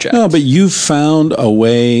death project. No, but you've found a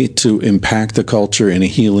way to impact the culture in a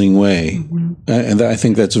healing way. And I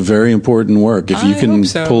think that's very important work. If you can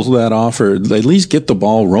pull that off or at least get the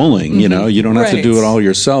ball rolling, you know, you don't have to do it all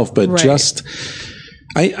yourself, but just,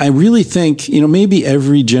 I really think, you know, maybe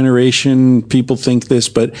every generation people think this,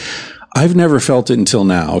 but I've never felt it until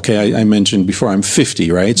now. Okay. I mentioned before I'm 50,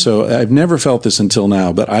 right? So I've never felt this until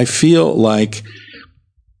now, but I feel like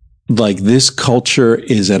this culture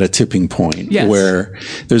is at a tipping point where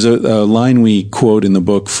there's a line we quote in the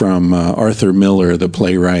book from Arthur Miller, the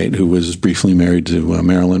playwright who was briefly married to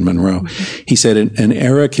Marilyn Monroe. He said, an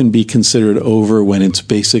era can be considered over when its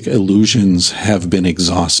basic illusions have been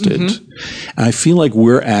exhausted. I feel like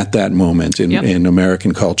we're at that moment in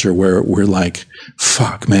American culture where we're like,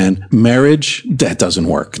 fuck, man, marriage, that doesn't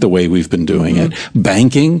work the way we've been doing it.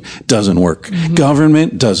 Banking doesn't work.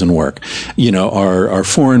 Government doesn't work. You know, our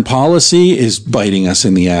foreign policy is biting us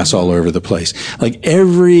in the ass all over the place. Like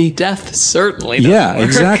death certainly doesn't work.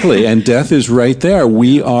 Exactly. And death is right there.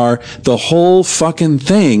 The whole fucking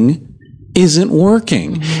thing isn't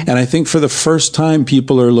working. And I think for the first time,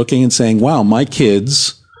 people are looking and saying, wow, my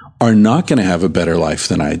kids are not going to have a better life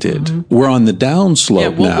than I did. We're on the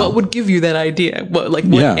downslope now. What would give you that idea?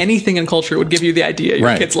 Anything in culture would give you the idea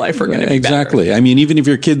your kid's life are going to be exactly better. I mean, even if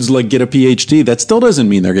your kids like get a PhD, that still doesn't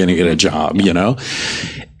mean they're going to get a job, you know?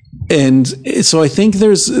 And so I think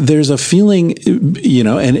there's a feeling, you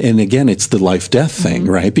know, and again, it's the life-death thing,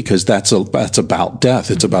 right? Because that's about death.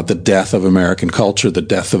 It's about the death of American culture, the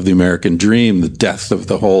death of the American dream, the death of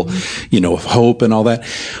the whole, you know, of hope and all that.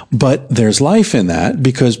 But there's life in that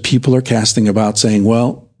because people are casting about saying,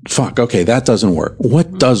 well, fuck, okay, that doesn't work.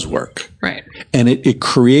 What does work? Right. And it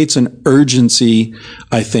creates an urgency,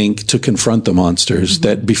 I think, to confront the monsters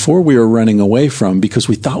that before we were running away from because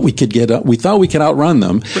we thought we could outrun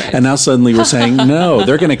them. Right. And now suddenly we're saying, no,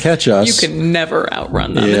 they're going to catch us. You can never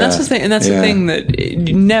outrun them. Yeah. And that's the thing. And that's the thing that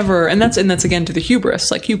you never, and that's again to the hubris.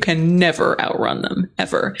 Like you can never outrun them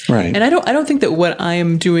ever. Right. And I don't think that what I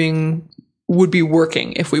am doing would be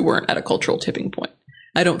working if we weren't at a cultural tipping point.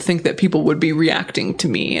 I don't think that people would be reacting to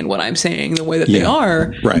me and what I'm saying the way that they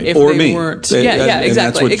are if or they me. weren't. And Exactly.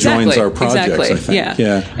 that's what joins our projects, I think.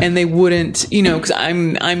 Yeah. And they wouldn't, you know, because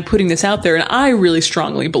I'm putting this out there and I really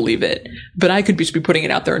strongly believe it, but I could just be putting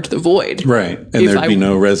it out there into the void. Right. And there'd be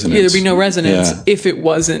no resonance. Yeah, there'd be no resonance if it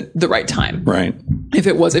wasn't the right time. Right.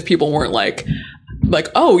 If people weren't like,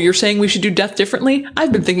 oh, you're saying we should do death differently?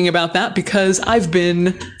 I've been thinking about that because I've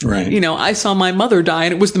been, you know, I saw my mother die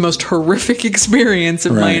and it was the most horrific experience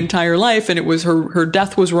of my entire life. And it was her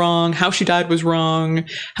death was wrong. How she died was wrong.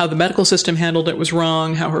 How the medical system handled it was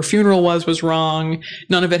wrong. How her funeral was wrong.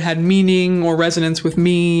 None of it had meaning or resonance with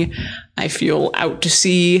me. I feel out to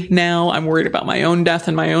sea now. I'm worried about my own death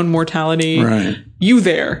and my own mortality. Right. You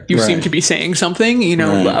seem to be saying something, you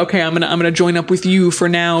know, okay, I'm going to join up with you for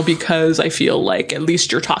now because I feel like at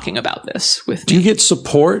least you're talking about this with me. Do you get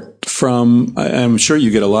support from, I'm sure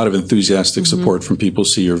you get a lot of enthusiastic support from people who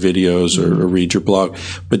see your videos or read your blog,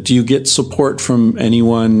 but do you get support from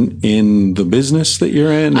anyone in the business that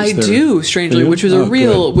you're in? I do, strangely, which is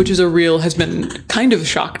has been kind of a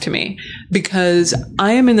shock to me because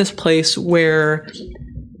I am in this place where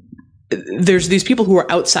there's these people who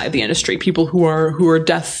are outside the industry, people who are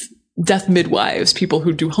death midwives, people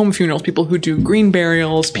who do home funerals, people who do green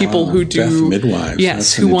burials, people who do death midwives.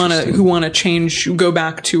 Yes, who want to change, go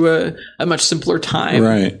back to a much simpler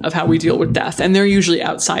time of how we deal with death, and they're usually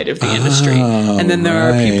outside of the industry. And then there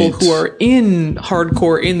are people who are in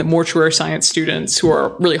the mortuary science students who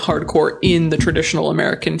are really hardcore in the traditional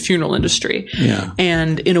American funeral industry. Yeah.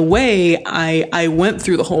 And in a way, I went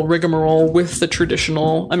through the whole rigmarole with the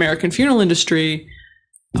traditional American funeral industry.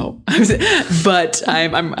 But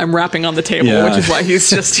I'm rapping on the table, which is why he's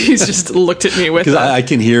just looked at me with. Because I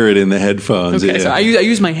can hear it in the headphones. Okay, so I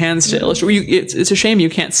use my hands to illustrate. It's a shame you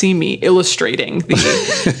can't see me illustrating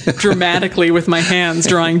dramatically with my hands,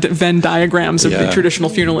 drawing Venn diagrams of the traditional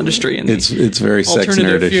funeral industry and it's very sex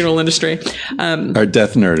alternative nerdish. Funeral industry. Or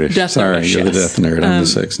death nerdish. Sorry, you're the death nerd. I'm the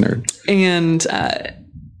sex nerd. And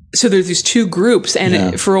so there's these two groups,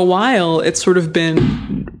 and for a while it's sort of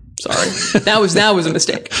been. Sorry, that was a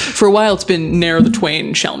mistake. For a while, it's been ne'er the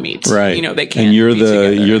twain shall meet. Right, you know they can't. And you're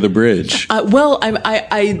the bridge. Well,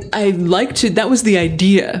 I like to. That was the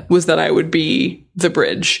idea, was that I would be the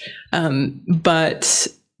bridge. But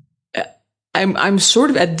I'm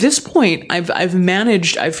sort of at this point. I've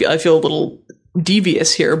managed. I feel a little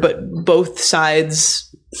devious here, but both sides,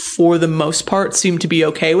 for the most part, seem to be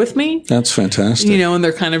okay with me. That's fantastic. You know, and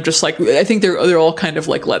they're kind of just like, I think they're all kind of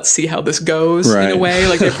like, let's see how this goes in a way.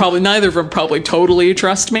 Like neither of them probably totally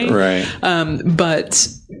trust me. Right. But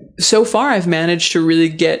so far I've managed to really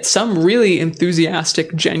get some really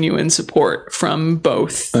enthusiastic, genuine support from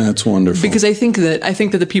both. That's wonderful. Because I think that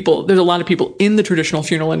there's a lot of people in the traditional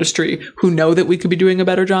funeral industry who know that we could be doing a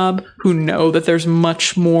better job, who know that there's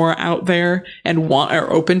much more out there and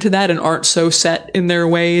are open to that and aren't so set in their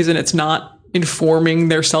ways, and it's not informing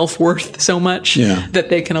their self-worth so much that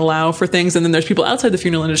they can allow for things. And then there's people outside the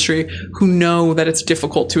funeral industry who know that it's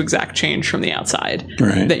difficult to exact change from the outside,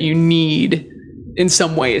 that you need in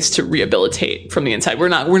some ways to rehabilitate from the inside. We're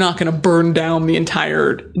not going to burn down the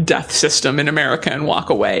entire death system in America and walk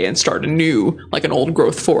away and start anew like an old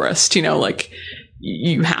growth forest, you know, like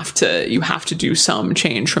you have to do some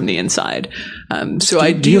change from the inside.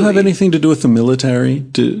 So do you have anything to do with the military?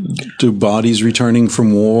 Do bodies returning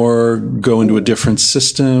from war go into a different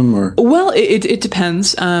system, or? Well, it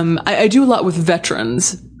depends. I do a lot with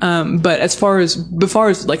veterans. But as far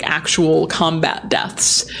as like actual combat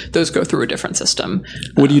deaths, those go through a different system.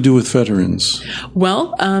 What do you do with veterans?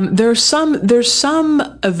 Well, there's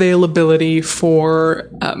some availability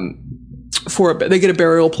for they get a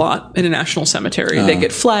burial plot in a national cemetery. They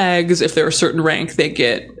get flags. If they're a certain rank, they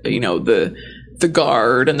get, you know, the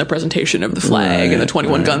guard and the presentation of the flag and the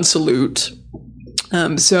 21 gun salute.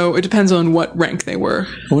 So it depends on what rank they were.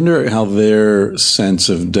 I wonder how their sense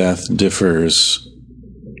of death differs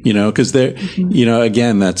You know, because they're, you know,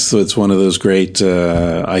 again, it's one of those great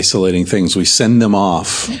isolating things. We send them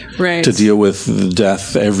off to deal with the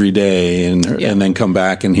death every day, and then come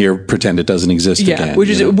back and here pretend it doesn't exist again.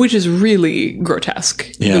 which is really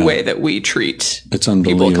grotesque. The way that we treat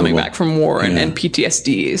people coming back from war and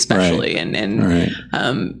PTSD, especially, and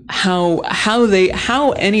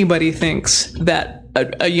how anybody thinks that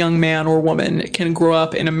a young man or woman can grow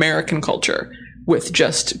up in American culture with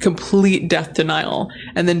just complete death denial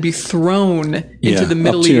and then be thrown into the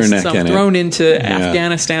Middle East, thrown into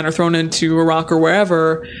Afghanistan or thrown into Iraq or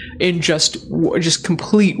wherever in just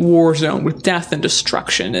complete war zone with death and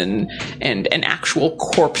destruction and actual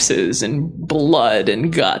corpses and blood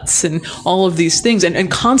and guts and all of these things and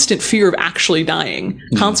constant fear of actually dying,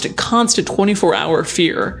 constant 24-hour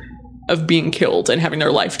fear of being killed and having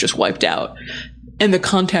their life just wiped out. And the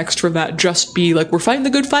context for that just be like, we're fighting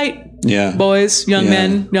the good fight, boys, young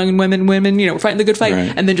men, young women, you know, we're fighting the good fight,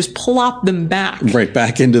 and then just plop them back. Right,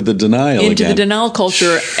 back into the denial the denial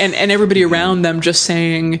culture, and everybody around them just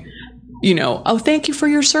saying, you know, oh, thank you for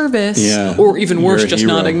your service. Or even worse, just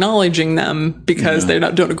not acknowledging them because they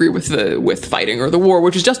don't agree with fighting or the war,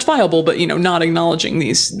 which is justifiable, but, you know, not acknowledging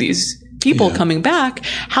these people coming back,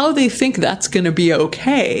 how they think that's going to be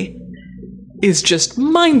okay is just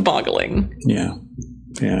mind-boggling. Yeah.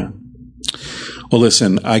 Well,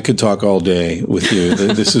 listen, I could talk all day with you.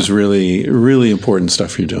 This is really, really important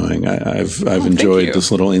stuff you're doing. I've enjoyed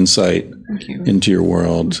this little insight into your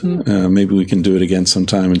world. Maybe we can do it again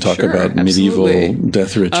sometime and talk about medieval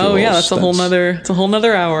death rituals. Oh yeah, it's a whole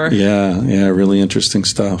nother hour. Yeah, really interesting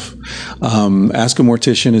stuff. Ask a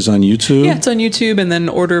Mortician is on YouTube. Yeah, it's on YouTube, and then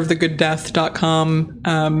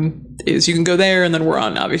orderofthegooddeath.com is you can go there, and then we're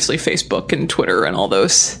on obviously Facebook and Twitter and all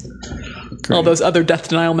those. Great. All those other death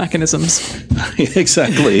denial mechanisms.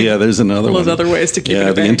 Exactly. Yeah, there's another one. Those other ways to keep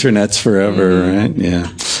it the internet's forever, right? Yeah.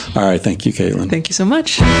 All right. Thank you, Caitlin. Thank you so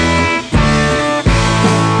much.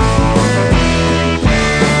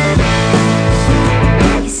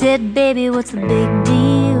 He said, baby, what's the big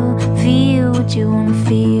deal? Feel what you want to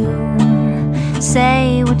feel.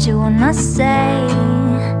 Say what you want to say.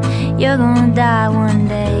 You're gonna die one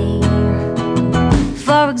day.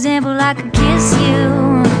 For example, I could kiss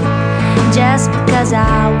you just because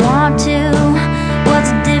I want to.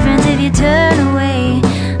 What's the difference if you turn away?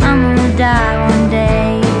 I'm gonna die one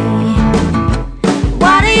day.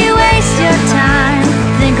 Why do you waste your time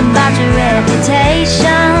thinking about your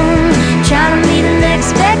reputation, trying to meet an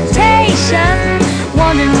expectation,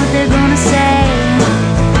 wondering what they're gonna say,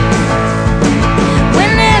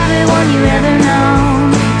 when everyone you ever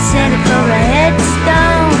known said it for a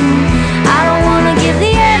headstone? I don't wanna give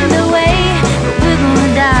the end away, but we're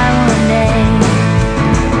gonna die one day.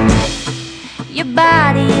 Your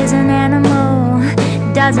body is an animal,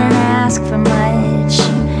 doesn't ask for much.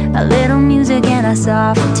 A little music and a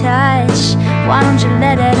soft touch. Why don't you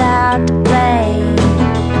let it out to play?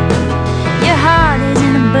 Your heart is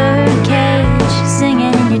in a bird cage,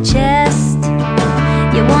 singing in your chest.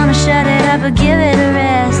 You wanna shut it up or give it a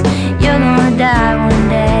rest. You're gonna die one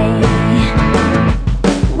day.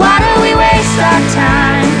 Why do we waste our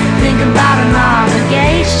time thinking about an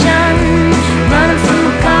obligation, running from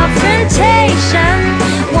a confrontation,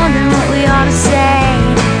 wondering what we ought to say,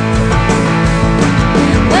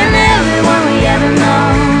 when everyone we ever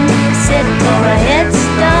known said for a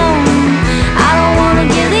headstone? I don't wanna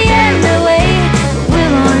give the end away, but we're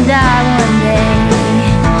gonna die one day.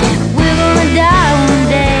 We're gonna die one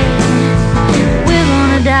day. We're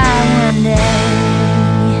gonna die one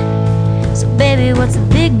day. So baby, what's the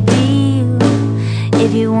big deal?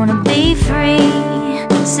 If you wanna be free,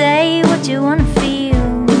 say what you wanna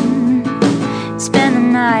feel. Spend the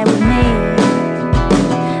night with me.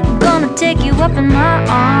 I'm gonna take you up in my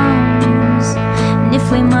arms, and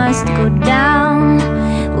if we must go down,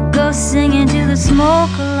 we'll go singing to the smoke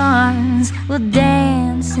alarms. We'll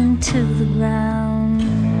dance into the ground.